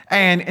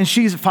 And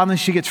she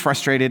gets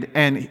frustrated,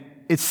 and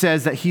it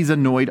says that he's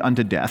annoyed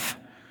unto death,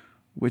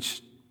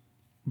 which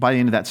by the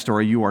end of that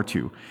story, you are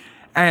too.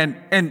 And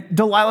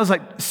Delilah's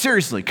like,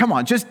 seriously, come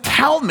on, just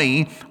tell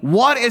me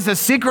what is the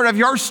secret of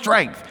your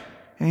strength?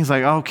 And he's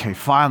like, okay,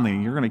 finally,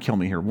 you're going to kill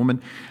me here,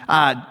 woman.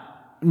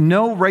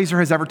 No razor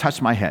has ever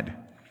touched my head.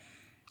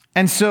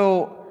 And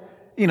so,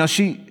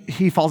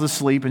 he falls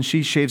asleep and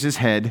she shaves his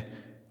head,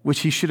 which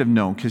he should have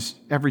known because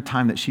every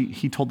time that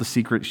he told the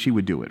secret, she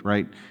would do it,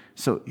 right?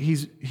 So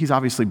he's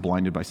obviously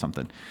blinded by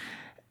something.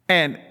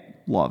 And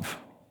love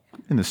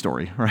in the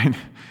story, right?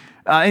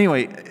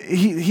 Anyway,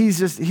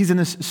 he's in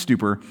this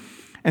stupor,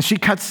 and she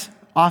cuts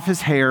off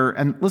his hair,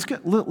 and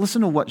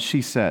listen to what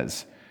she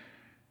says.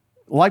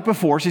 Like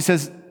before, she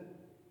says,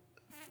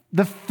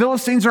 the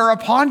Philistines are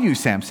upon you,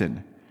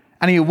 Samson.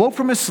 And he awoke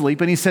from his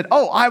sleep, and he said,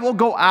 oh, I will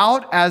go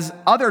out as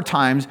other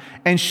times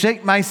and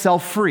shake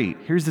myself free.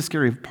 Here's the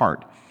scary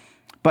part.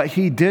 But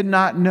he did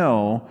not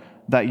know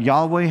that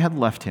Yahweh had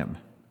left him.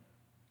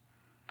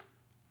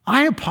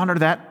 I have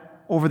pondered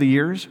that over the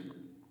years.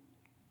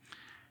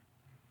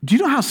 Do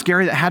you know how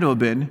scary that had to have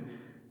been?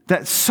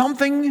 That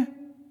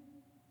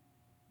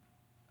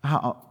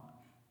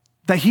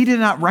that he did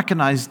not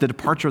recognize the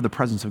departure of the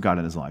presence of God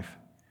in his life.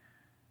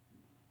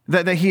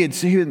 That he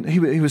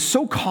was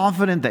so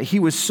confident that he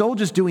was so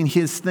just doing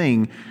his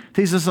thing,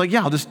 that he's just like,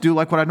 yeah, I'll just do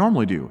like what I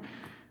normally do.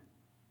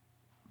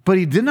 But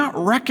he did not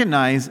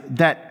recognize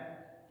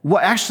that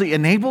what actually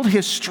enabled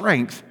his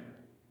strength,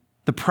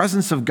 the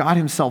presence of God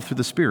himself through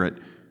the Spirit,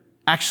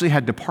 actually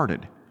had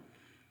departed.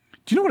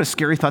 Do you know what a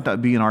scary thought that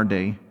would be in our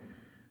day?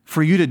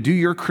 For you to do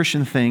your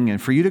Christian thing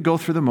and for you to go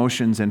through the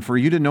motions and for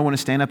you to know when to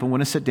stand up and when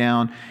to sit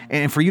down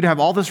and for you to have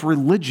all this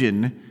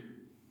religion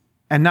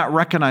and not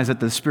recognize that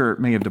the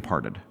Spirit may have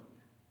departed.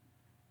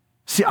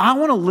 See, I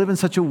want to live in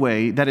such a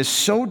way that is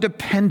so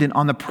dependent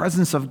on the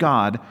presence of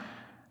God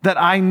that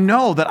I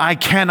know that I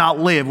cannot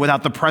live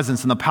without the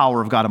presence and the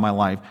power of God in my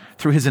life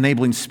through his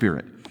enabling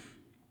Spirit.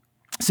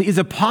 See, is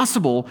it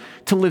possible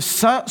to live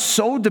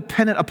so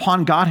dependent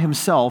upon God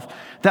himself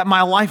that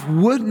my life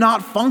would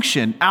not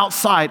function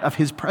outside of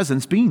his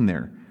presence being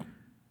there?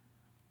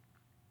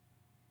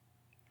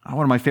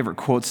 One of my favorite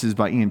quotes is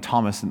by Ian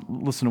Thomas, and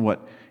listen to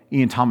what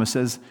Ian Thomas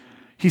says.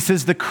 He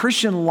says, the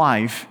Christian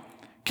life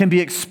can be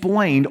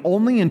explained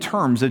only in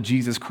terms of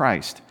Jesus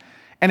Christ.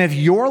 And if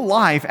your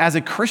life as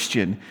a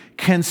Christian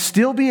can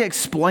still be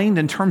explained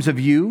in terms of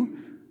you,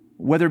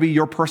 whether it be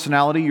your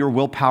personality, your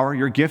willpower,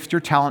 your gift, your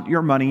talent,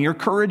 your money, your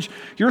courage,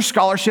 your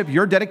scholarship,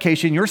 your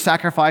dedication, your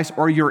sacrifice,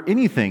 or your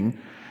anything,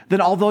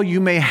 then although you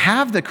may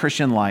have the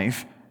Christian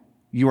life,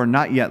 you are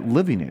not yet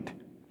living it.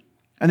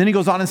 And then he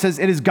goes on and says,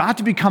 it has got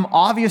to become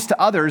obvious to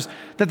others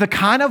that the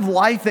kind of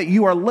life that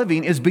you are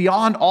living is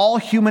beyond all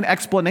human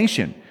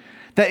explanation,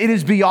 that it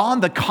is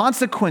beyond the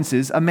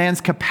consequences of man's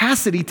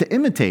capacity to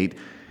imitate.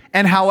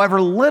 And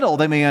however little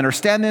they may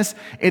understand this,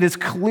 it is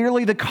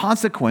clearly the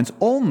consequence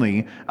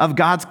only of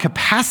God's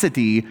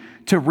capacity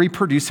to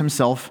reproduce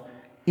himself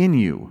in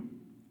you.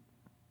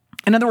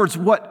 In other words,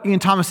 what Ian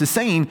Thomas is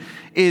saying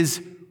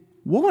is,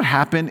 what would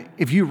happen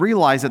if you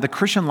realize that the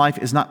Christian life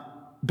is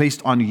not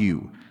based on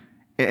you?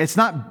 It's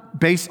not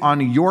based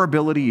on your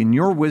ability and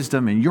your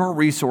wisdom and your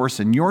resource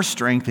and your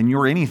strength and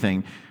your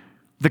anything.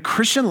 The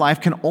Christian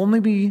life can only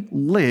be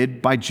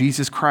led by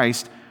Jesus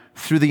Christ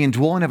through the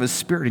indwelling of his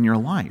Spirit in your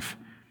life.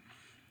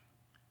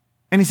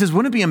 And he says,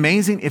 wouldn't it be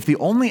amazing if the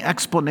only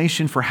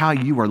explanation for how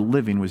you are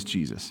living was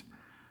Jesus?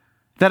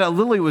 That it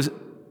literally was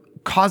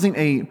causing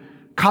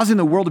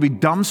the world to be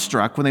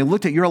dumbstruck when they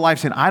looked at your life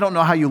saying, I don't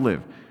know how you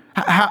live.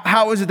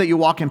 How is it that you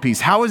walk in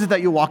peace? How is it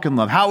that you walk in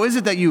love? How is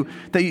it that you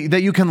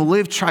can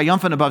live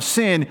triumphant above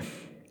sin?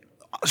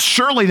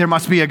 Surely there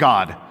must be a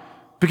God,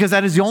 because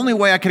that is the only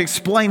way I can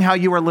explain how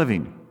you are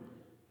living.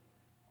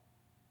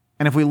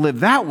 And if we live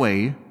that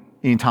way,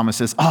 Ian Thomas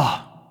says,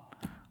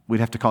 we'd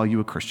have to call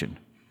you a Christian,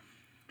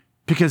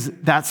 because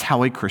that's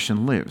how a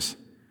Christian lives.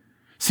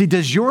 See,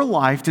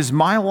 does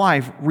my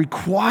life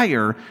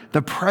require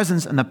the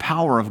presence and the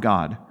power of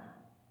God?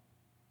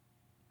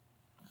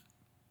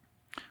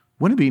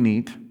 Wouldn't it be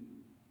neat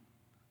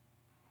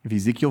if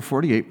Ezekiel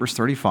 48, verse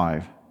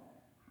 35,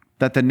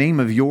 that the name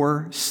of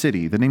your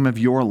city, the name of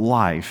your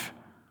life,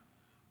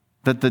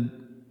 that the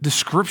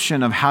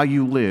description of how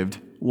you lived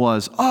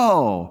was,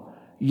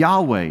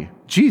 Yahweh,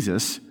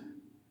 Jesus,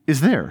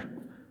 is there.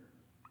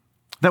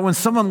 That when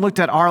someone looked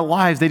at our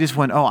lives, they just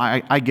went,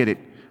 I get it.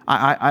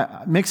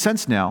 I makes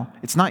sense now.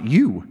 It's not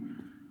you,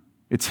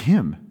 it's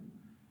him.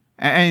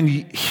 And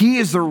he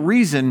is the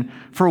reason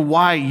for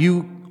why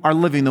you are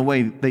living the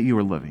way that you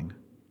are living.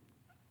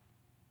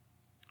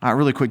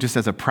 Really quick, just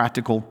as a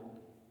practical,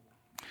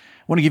 I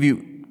want to give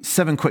you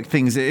 7 quick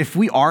things. If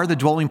we are the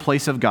dwelling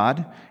place of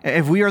God,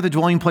 if we are the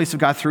dwelling place of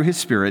God through his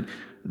Spirit,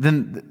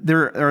 then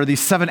there are these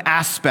 7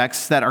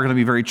 aspects that are going to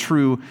be very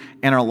true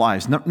in our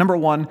lives. Number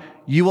 1,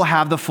 you will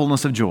have the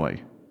fullness of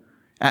joy.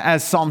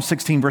 As Psalm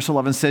 16, verse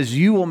 11 says,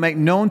 you will make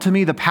known to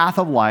me the path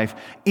of life.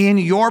 In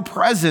your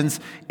presence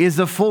is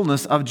the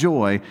fullness of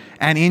joy,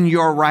 and in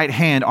your right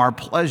hand are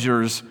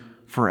pleasures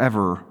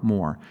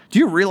forevermore. Do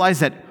you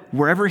realize that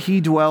wherever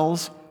he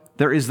dwells,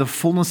 there is the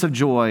fullness of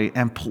joy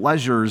and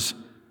pleasures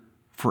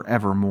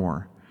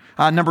forevermore?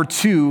 Number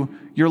 2,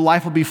 your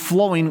life will be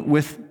flowing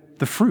with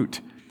the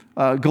fruit.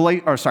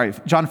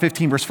 John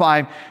 15, verse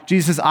 5,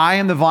 Jesus says, I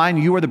am the vine,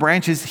 you are the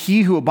branches.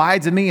 He who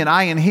abides in me and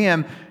I in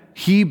him,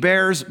 he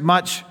bears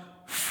much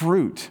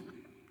fruit.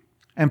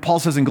 And Paul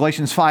says in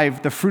Galatians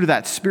 5, the fruit of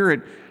that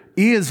Spirit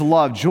is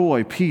love,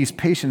 joy, peace,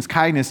 patience,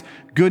 kindness,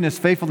 goodness,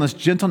 faithfulness,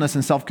 gentleness,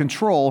 and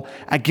self-control.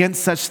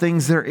 Against such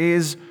things there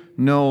is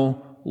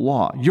no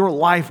law. Your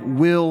life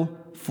will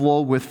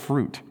flow with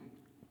fruit.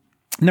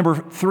 Number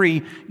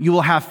 3, you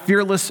will have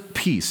fearless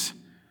peace.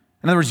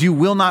 In other words, you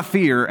will not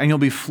fear, and you'll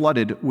be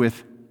flooded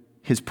with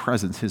his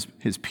presence,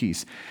 his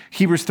peace.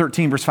 Hebrews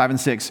 13, verse 5 and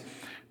 6.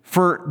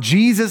 For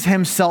Jesus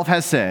himself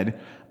has said,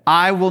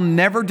 I will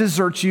never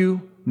desert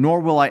you,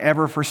 nor will I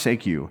ever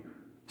forsake you.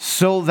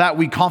 So that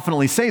we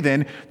confidently say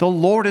then, the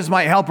Lord is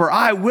my helper.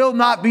 I will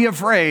not be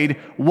afraid.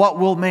 What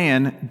will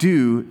man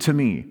do to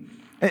me?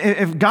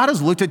 If God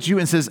has looked at you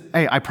and says,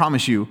 hey, I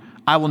promise you,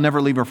 I will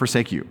never leave or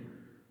forsake you.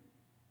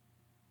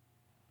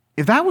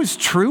 If that was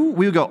true,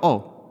 we would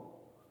go,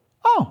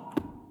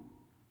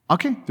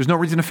 okay, there's no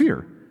reason to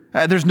fear.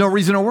 There's no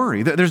reason to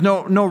worry. There's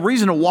no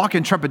reason to walk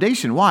in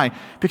trepidation. Why?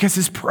 Because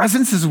his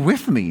presence is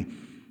with me.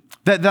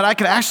 That I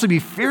could actually be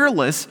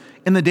fearless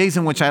in the days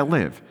in which I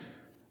live.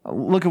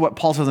 Look at what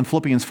Paul says in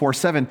Philippians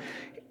 4:7.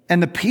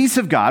 And the peace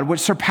of God, which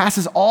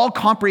surpasses all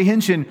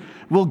comprehension,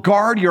 will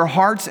guard your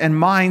hearts and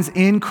minds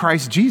in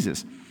Christ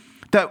Jesus.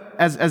 That,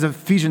 as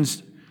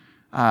Ephesians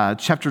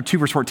chapter 2,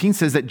 verse 14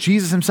 says, that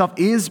Jesus himself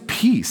is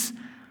peace.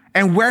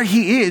 And where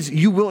he is,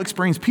 you will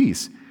experience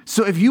peace.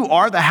 So if you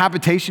are the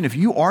habitation, if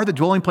you are the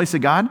dwelling place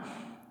of God,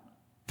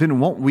 then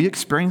won't we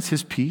experience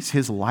his peace,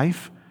 his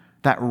life,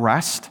 that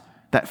rest,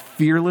 that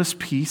fearless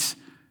peace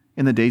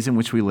in the days in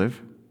which we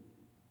live?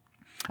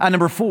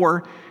 Number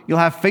 4, you'll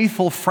have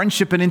faithful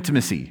friendship and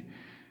intimacy.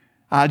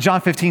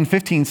 John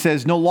 15:15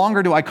 says, "No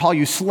longer do I call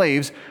you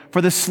slaves, for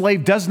the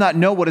slave does not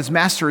know what his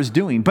master is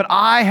doing. But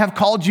I have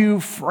called you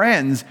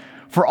friends,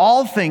 for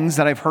all things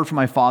that I've heard from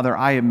my Father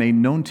I have made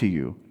known to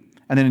you."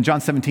 And then in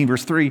John 17,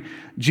 verse 3,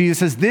 Jesus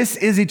says, "This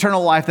is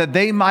eternal life, that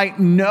they might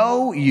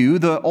know you,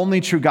 the only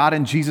true God,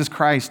 and Jesus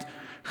Christ,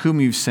 whom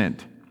you've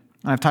sent."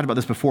 And I've talked about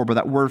this before, but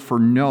that word for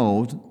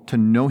know, to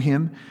know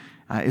him,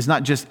 is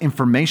not just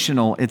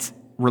informational, it's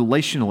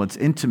relational, it's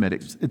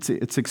intimate,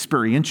 it's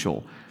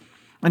experiential.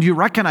 And you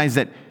recognize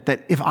that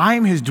if I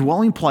am his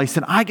dwelling place,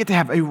 then I get to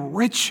have a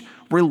rich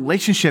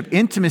relationship,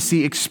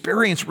 intimacy,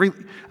 experience,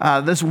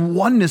 this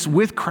oneness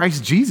with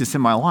Christ Jesus in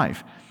my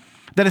life.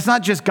 That it's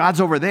not just God's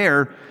over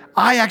there.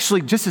 I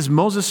actually, just as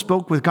Moses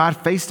spoke with God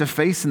face to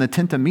face in the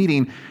tent of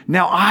meeting,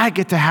 now I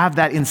get to have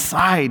that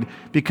inside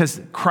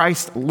because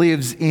Christ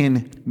lives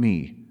in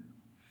me.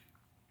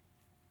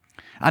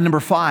 Number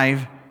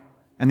 5,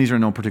 and these are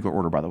in no particular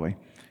order, by the way.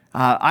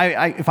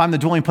 If I'm the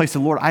dwelling place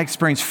of the Lord, I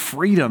experience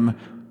freedom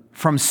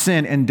from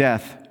sin and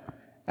death.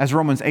 As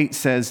Romans 8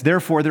 says,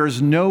 "Therefore there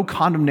is no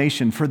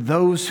condemnation for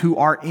those who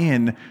are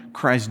in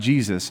Christ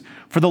Jesus.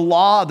 For the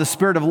law of the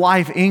Spirit of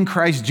life in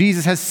Christ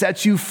Jesus has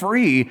set you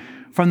free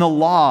from the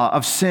law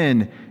of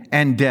sin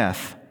and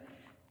death."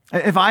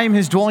 If I am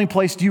his dwelling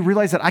place, do you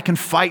realize that I can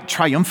fight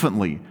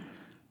triumphantly?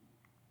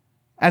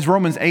 As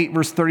Romans 8,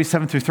 verse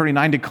 37 through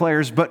 39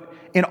 declares, "But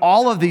in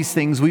all of these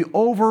things we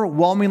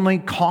overwhelmingly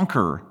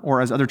conquer,"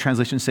 or as other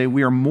translations say,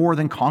 "we are more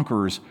than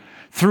conquerors,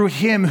 through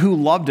him who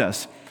loved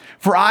us.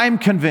 For I am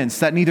convinced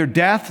that neither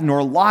death,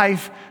 nor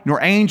life, nor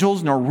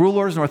angels, nor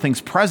rulers, nor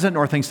things present,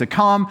 nor things to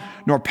come,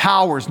 nor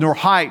powers, nor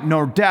height,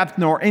 nor depth,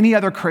 nor any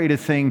other created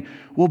thing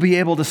will be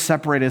able to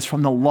separate us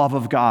from the love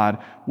of God,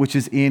 which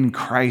is in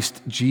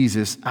Christ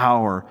Jesus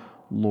our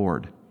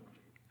Lord."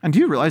 And do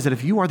you realize that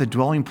if you are the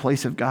dwelling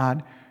place of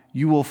God,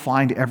 you will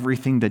find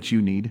everything that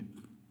you need?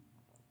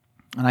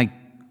 And I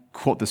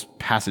quote this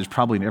passage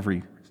probably in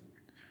every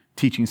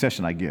teaching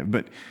session I give,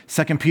 but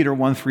 2 Peter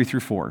 1, 3 through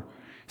 4.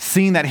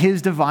 "Seeing that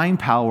his divine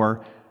power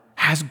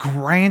has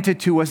granted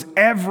to us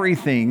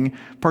everything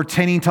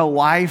pertaining to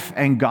life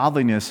and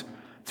godliness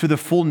through the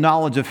full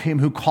knowledge of him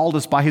who called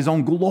us by his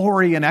own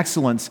glory and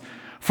excellence.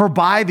 For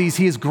by these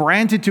he has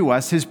granted to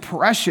us his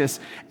precious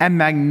and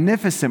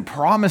magnificent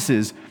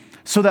promises,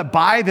 so that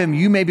by them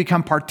you may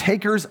become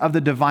partakers of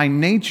the divine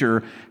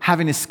nature,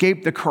 having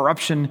escaped the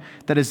corruption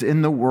that is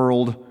in the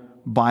world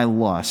by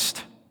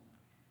lust."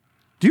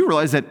 Do you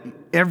realize that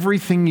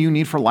everything you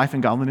need for life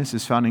and godliness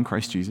is found in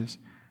Christ Jesus?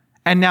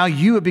 And now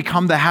you have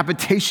become the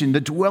habitation,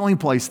 the dwelling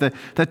place, the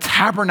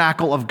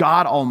tabernacle of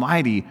God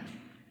Almighty,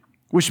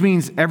 which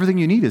means everything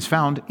you need is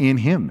found in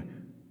him.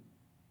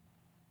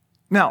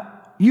 Now,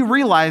 you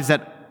realize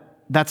that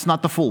that's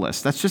not the full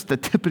list. That's just the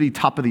tippity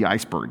top of the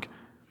iceberg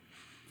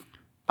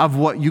of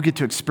what you get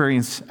to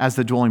experience as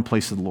the dwelling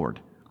place of the Lord.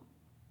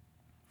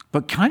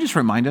 But can I just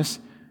remind us,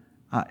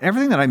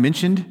 everything that I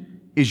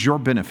mentioned is your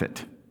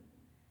benefit.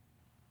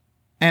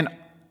 And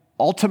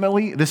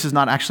ultimately, this is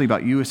not actually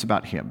about you, it's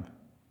about him.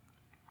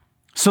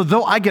 So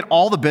though I get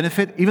all the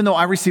benefit, even though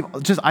I receive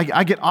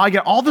I get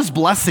all this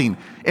blessing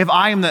if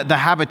I am the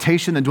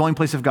habitation, the dwelling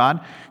place of God,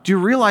 do you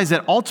realize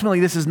that ultimately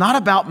this is not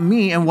about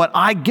me and what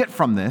I get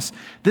from this?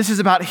 This is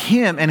about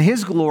him and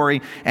his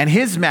glory and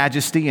his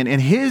majesty and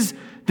his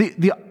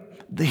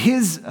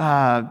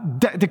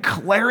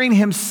declaring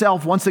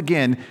himself once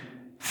again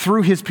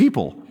through his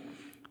people.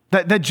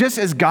 That just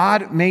as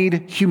God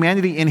made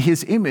humanity in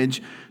his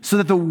image so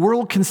that the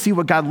world can see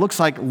what God looks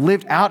like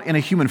lived out in a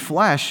human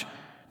flesh,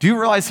 do you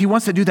realize he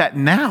wants to do that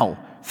now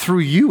through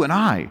you and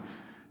I?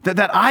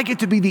 That I get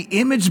to be the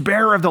image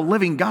bearer of the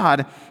living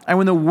God, and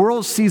when the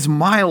world sees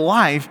my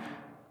life,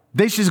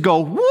 they just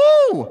go,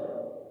 "Woo!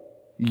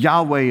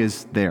 Yahweh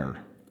is there."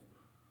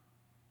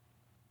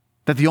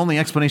 That the only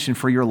explanation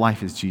for your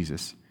life is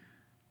Jesus.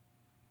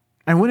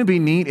 And wouldn't it be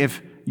neat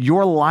if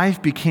your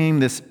life became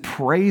this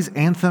praise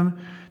anthem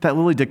that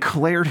literally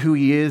declared who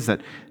he is,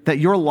 that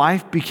your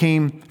life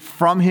became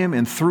from him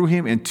and through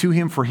him and to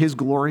him for his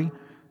glory,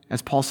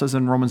 as Paul says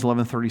in Romans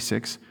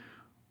 11:36.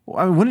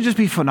 I mean, wouldn't it just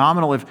be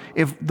phenomenal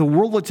if the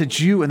world looked at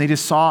you and they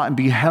just saw and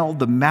beheld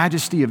the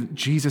majesty of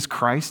Jesus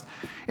Christ,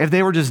 if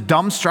they were just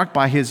dumbstruck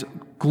by his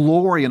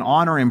glory and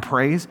honor and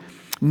praise,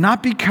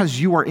 not because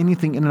you are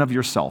anything in and of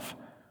yourself,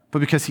 but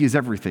because he is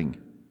everything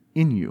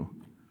in you.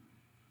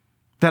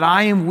 That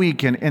I am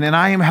weak and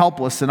I am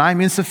helpless and I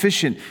am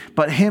insufficient,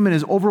 but him in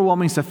his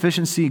overwhelming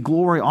sufficiency,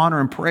 glory, honor,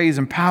 and praise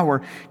and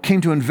power came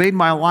to invade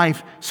my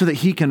life so that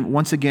he can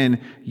once again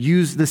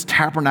use this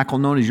tabernacle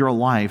known as your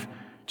life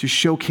to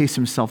showcase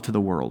himself to the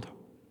world.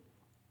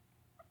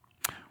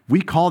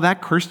 We call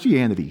that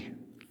Christianity.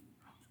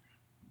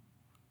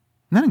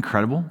 Isn't that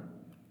incredible?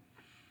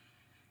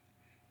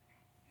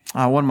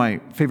 One of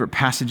my favorite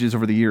passages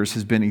over the years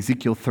has been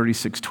Ezekiel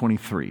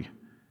 36:23.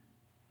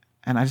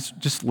 And I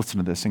just listen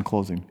to this in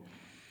closing.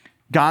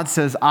 God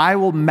says, "I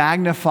will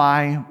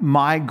magnify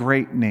my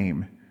great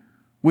name,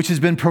 which has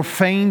been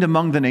profaned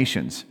among the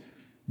nations,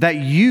 that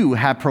you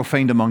have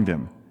profaned among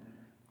them.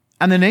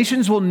 And the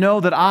nations will know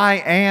that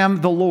I am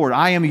the Lord.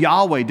 I am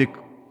Yahweh,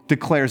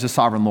 declares the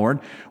sovereign Lord,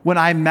 when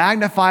I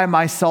magnify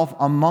myself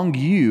among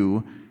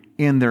you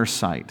in their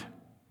sight.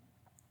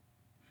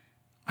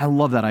 I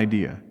love that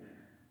idea.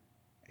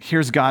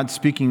 Here's God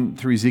speaking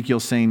through Ezekiel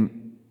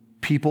saying,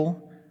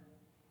 people,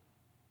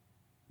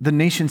 the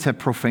nations have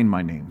profaned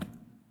my name.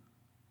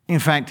 In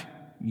fact,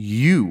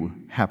 you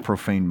have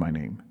profaned my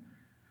name.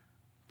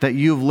 That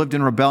you have lived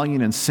in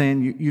rebellion and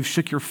sin. You've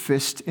shook your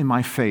fist in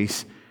my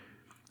face.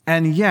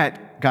 And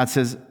yet, God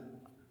says,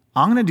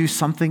 I'm going to do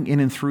something in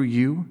and through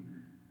you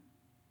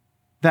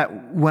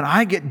that when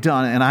I get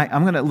done, and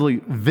I'm going to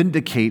literally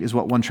vindicate is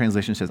what one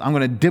translation says. I'm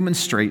going to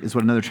demonstrate is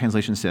what another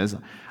translation says.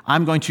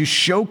 I'm going to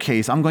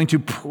showcase, I'm going to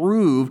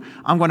prove,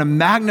 I'm going to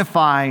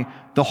magnify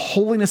the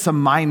holiness of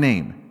my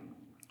name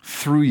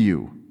through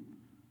you.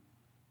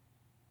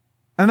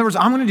 In other words,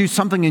 I'm going to do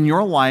something in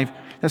your life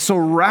that so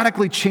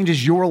radically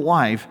changes your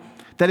life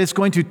that it's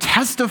going to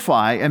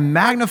testify and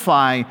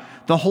magnify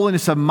the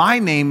holiness of my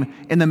name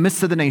in the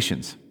midst of the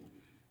nations.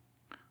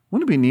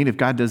 Wouldn't it be neat if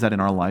God does that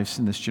in our lives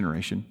in this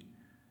generation?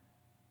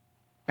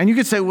 And you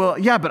could say, well,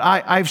 yeah, but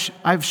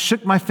I've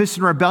shook my fist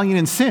in rebellion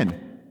and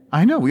sin.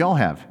 I know, we all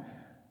have.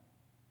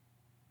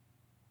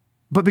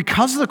 But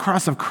because of the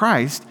cross of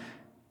Christ,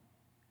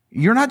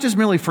 you're not just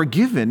merely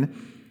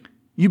forgiven,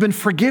 you've been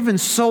forgiven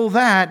so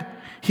that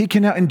he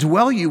can now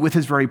indwell you with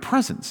his very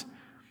presence.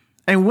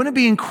 And wouldn't it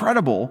be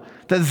incredible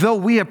that though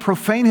we have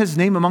profaned his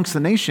name amongst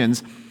the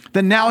nations,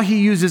 that now he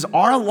uses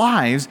our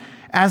lives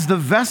as the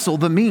vessel,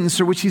 the means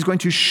through which he's going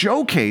to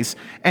showcase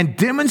and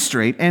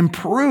demonstrate and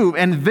prove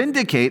and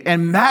vindicate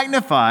and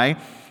magnify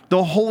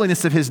the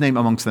holiness of his name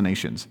amongst the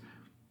nations,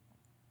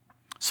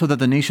 so that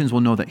the nations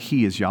will know that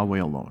he is Yahweh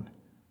alone.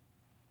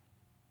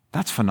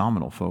 That's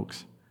phenomenal,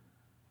 folks.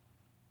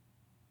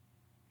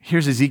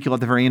 Here's Ezekiel at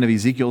the very end of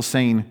Ezekiel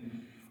saying,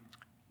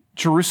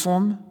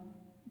 Jerusalem,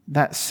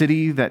 that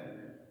city that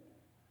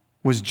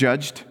was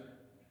judged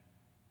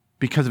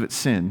because of its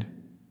sin,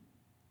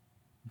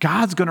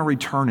 God's going to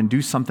return and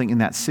do something in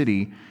that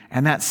city,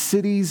 and that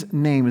city's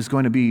name is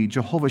going to be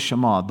Jehovah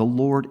Shammah. The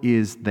Lord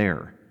is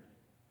there.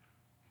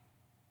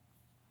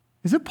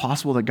 Is it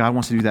possible that God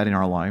wants to do that in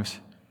our lives?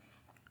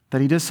 That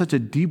he does such a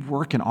deep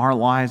work in our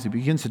lives, he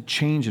begins to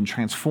change and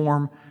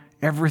transform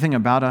everything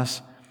about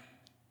us,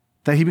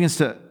 that he begins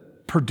to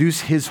produce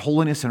his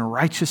holiness and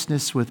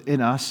righteousness within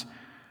us,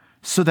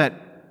 so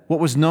that what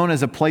was known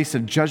as a place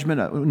of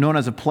judgment, known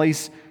as a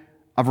place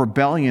of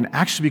rebellion,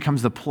 actually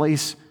becomes the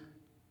place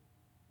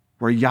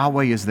where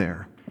Yahweh is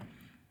there,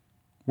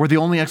 where the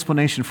only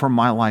explanation for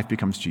my life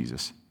becomes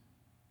Jesus.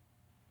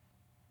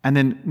 And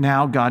then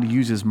now God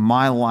uses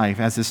my life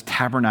as this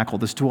tabernacle,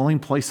 this dwelling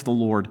place of the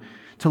Lord,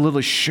 to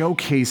literally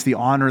showcase the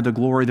honor, the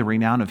glory, the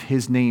renown of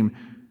his name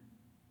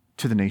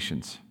to the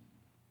nations.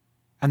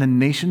 And the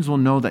nations will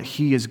know that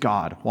he is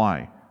God.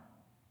 Why?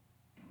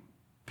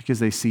 Because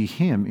they see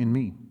him in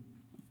me.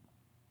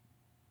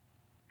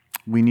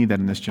 We need that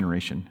in this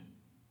generation.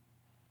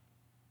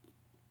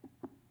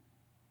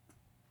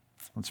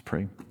 Let's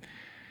pray.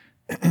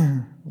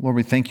 Lord,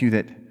 we thank you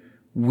that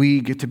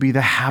we get to be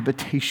the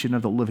habitation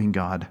of the living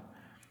God.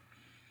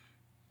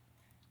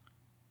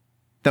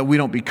 That we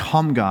don't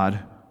become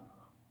God,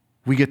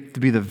 we get to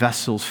be the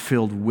vessels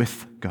filled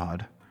with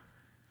God.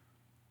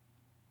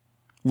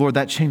 Lord,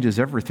 that changes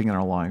everything in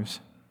our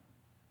lives.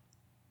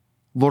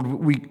 Lord,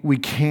 we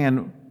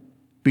can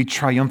be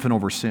triumphant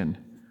over sin.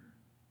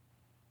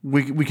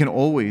 We can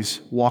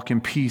always walk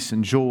in peace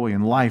and joy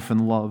and life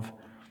and love.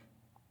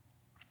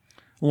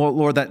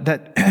 Lord,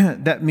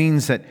 that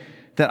means that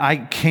I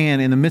can,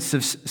 in the midst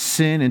of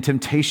sin and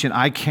temptation,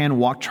 I can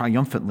walk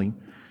triumphantly.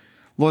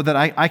 Lord, that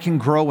I can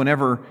grow in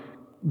ever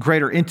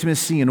greater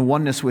intimacy and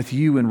oneness with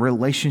you in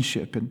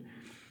relationship.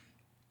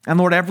 And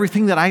Lord,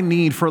 everything that I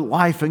need for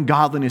life and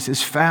godliness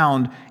is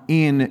found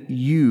in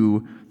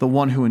you, the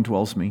one who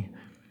indwells me.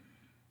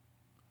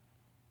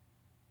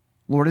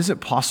 Lord, is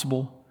it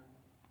possible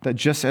that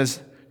just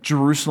as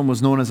Jerusalem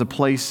was known as a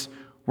place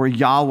where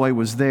Yahweh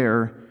was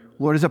there,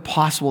 Lord, is it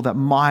possible that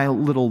my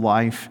little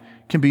life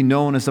can be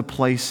known as a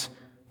place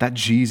that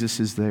Jesus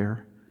is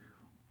there?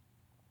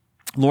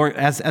 Lord,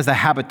 as a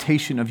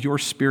habitation of your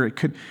Spirit,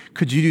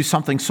 could you do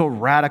something so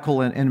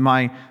radical in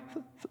my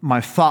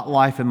thought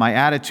life and my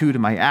attitude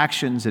and my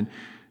actions and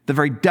the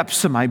very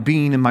depths of my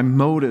being and my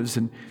motives?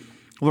 And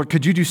Lord,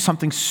 could you do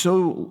something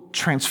so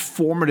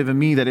transformative in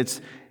me that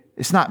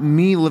it's not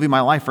me living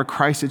my life for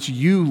Christ, it's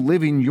you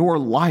living your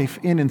life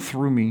in and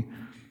through me.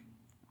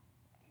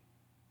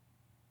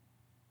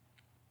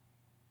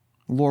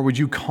 Lord, would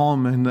you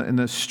come in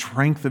the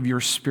strength of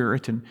your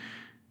Spirit, and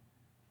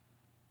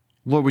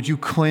Lord, would you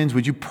cleanse,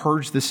 would you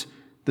purge this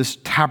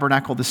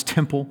tabernacle, this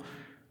temple?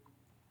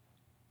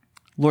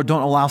 Lord,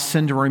 don't allow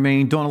sin to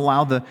remain. Don't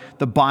allow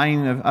the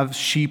buying of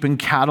sheep and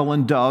cattle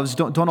and doves.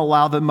 Don't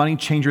allow the money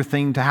changer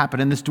thing to happen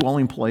in this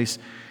dwelling place,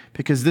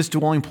 because this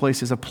dwelling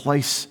place is a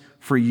place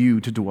for you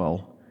to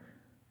dwell.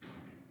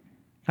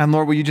 And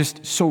Lord, will you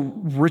just so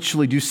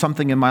richly do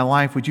something in my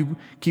life? Would you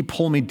keep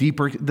pulling me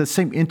deeper? The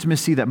same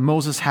intimacy that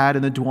Moses had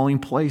in the dwelling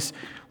place.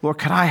 Lord,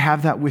 could I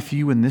have that with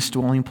you in this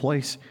dwelling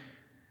place?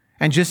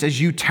 And just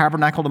as you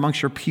tabernacled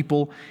amongst your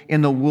people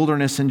in the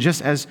wilderness, and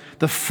just as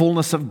the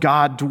fullness of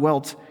God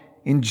dwelt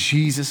in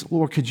Jesus,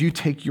 Lord, could you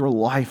take your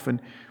life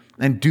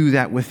and do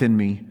that within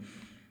me?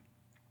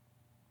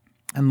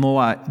 And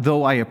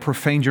though I have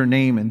profaned your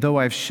name, and though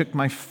I have shook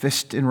my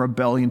fist in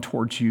rebellion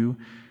towards you,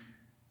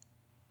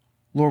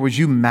 Lord, would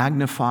you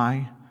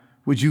magnify,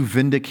 would you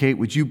vindicate,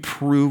 would you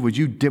prove, would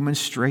you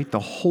demonstrate the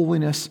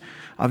holiness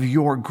of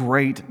your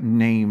great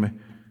name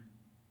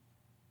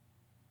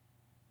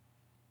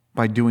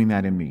by doing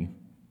that in me?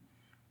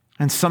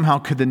 And somehow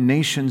could the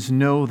nations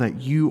know that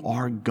you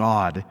are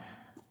God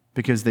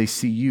because they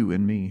see you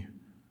in me?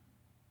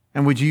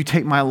 And would you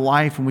take my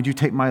life, and would you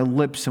take my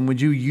lips, and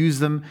would you use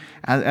them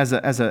as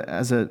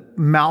a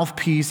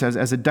mouthpiece,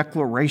 as a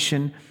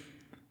declaration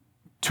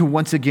to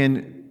once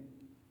again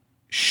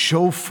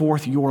show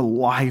forth your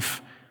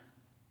life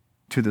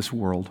to this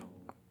world?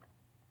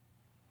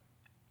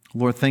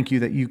 Lord, thank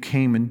you that you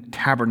came and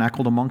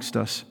tabernacled amongst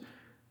us.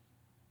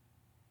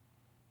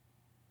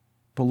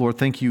 But Lord,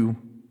 thank you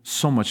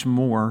so much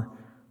more,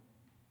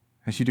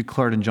 as you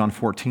declared in John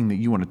 14, that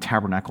you want to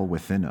tabernacle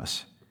within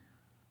us.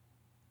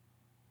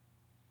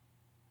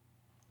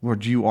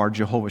 Lord, you are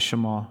Jehovah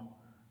Shammah,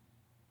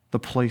 the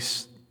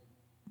place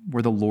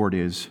where the Lord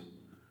is.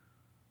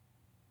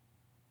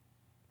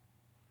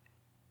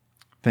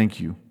 Thank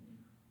you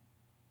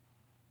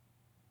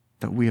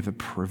that we have the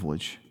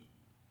privilege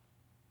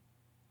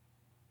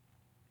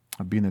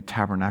of being the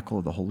tabernacle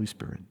of the Holy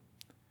Spirit.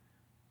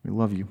 We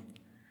love you.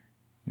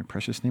 In your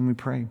precious name we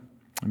pray.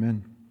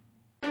 Amen.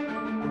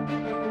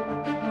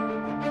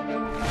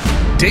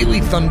 Daily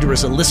Thunder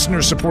is a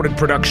listener-supported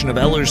production of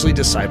Ellerslie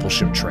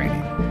Discipleship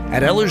Training.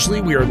 At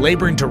Ellerslie, we are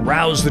laboring to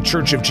rouse the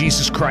Church of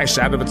Jesus Christ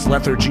out of its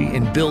lethargy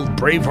and build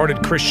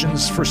brave-hearted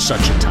Christians for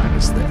such a time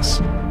as this.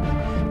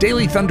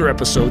 Daily Thunder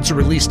episodes are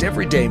released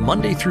every day,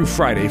 Monday through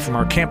Friday, from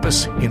our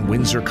campus in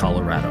Windsor,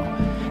 Colorado.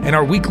 And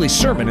our weekly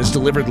sermon is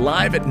delivered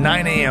live at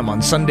 9 a.m.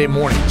 on Sunday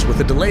mornings, with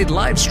a delayed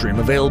live stream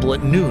available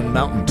at noon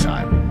Mountain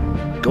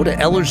Time. Go to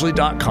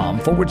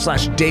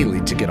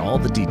ellerslie.com/daily to get all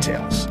the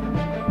details.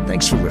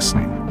 Thanks for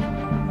listening.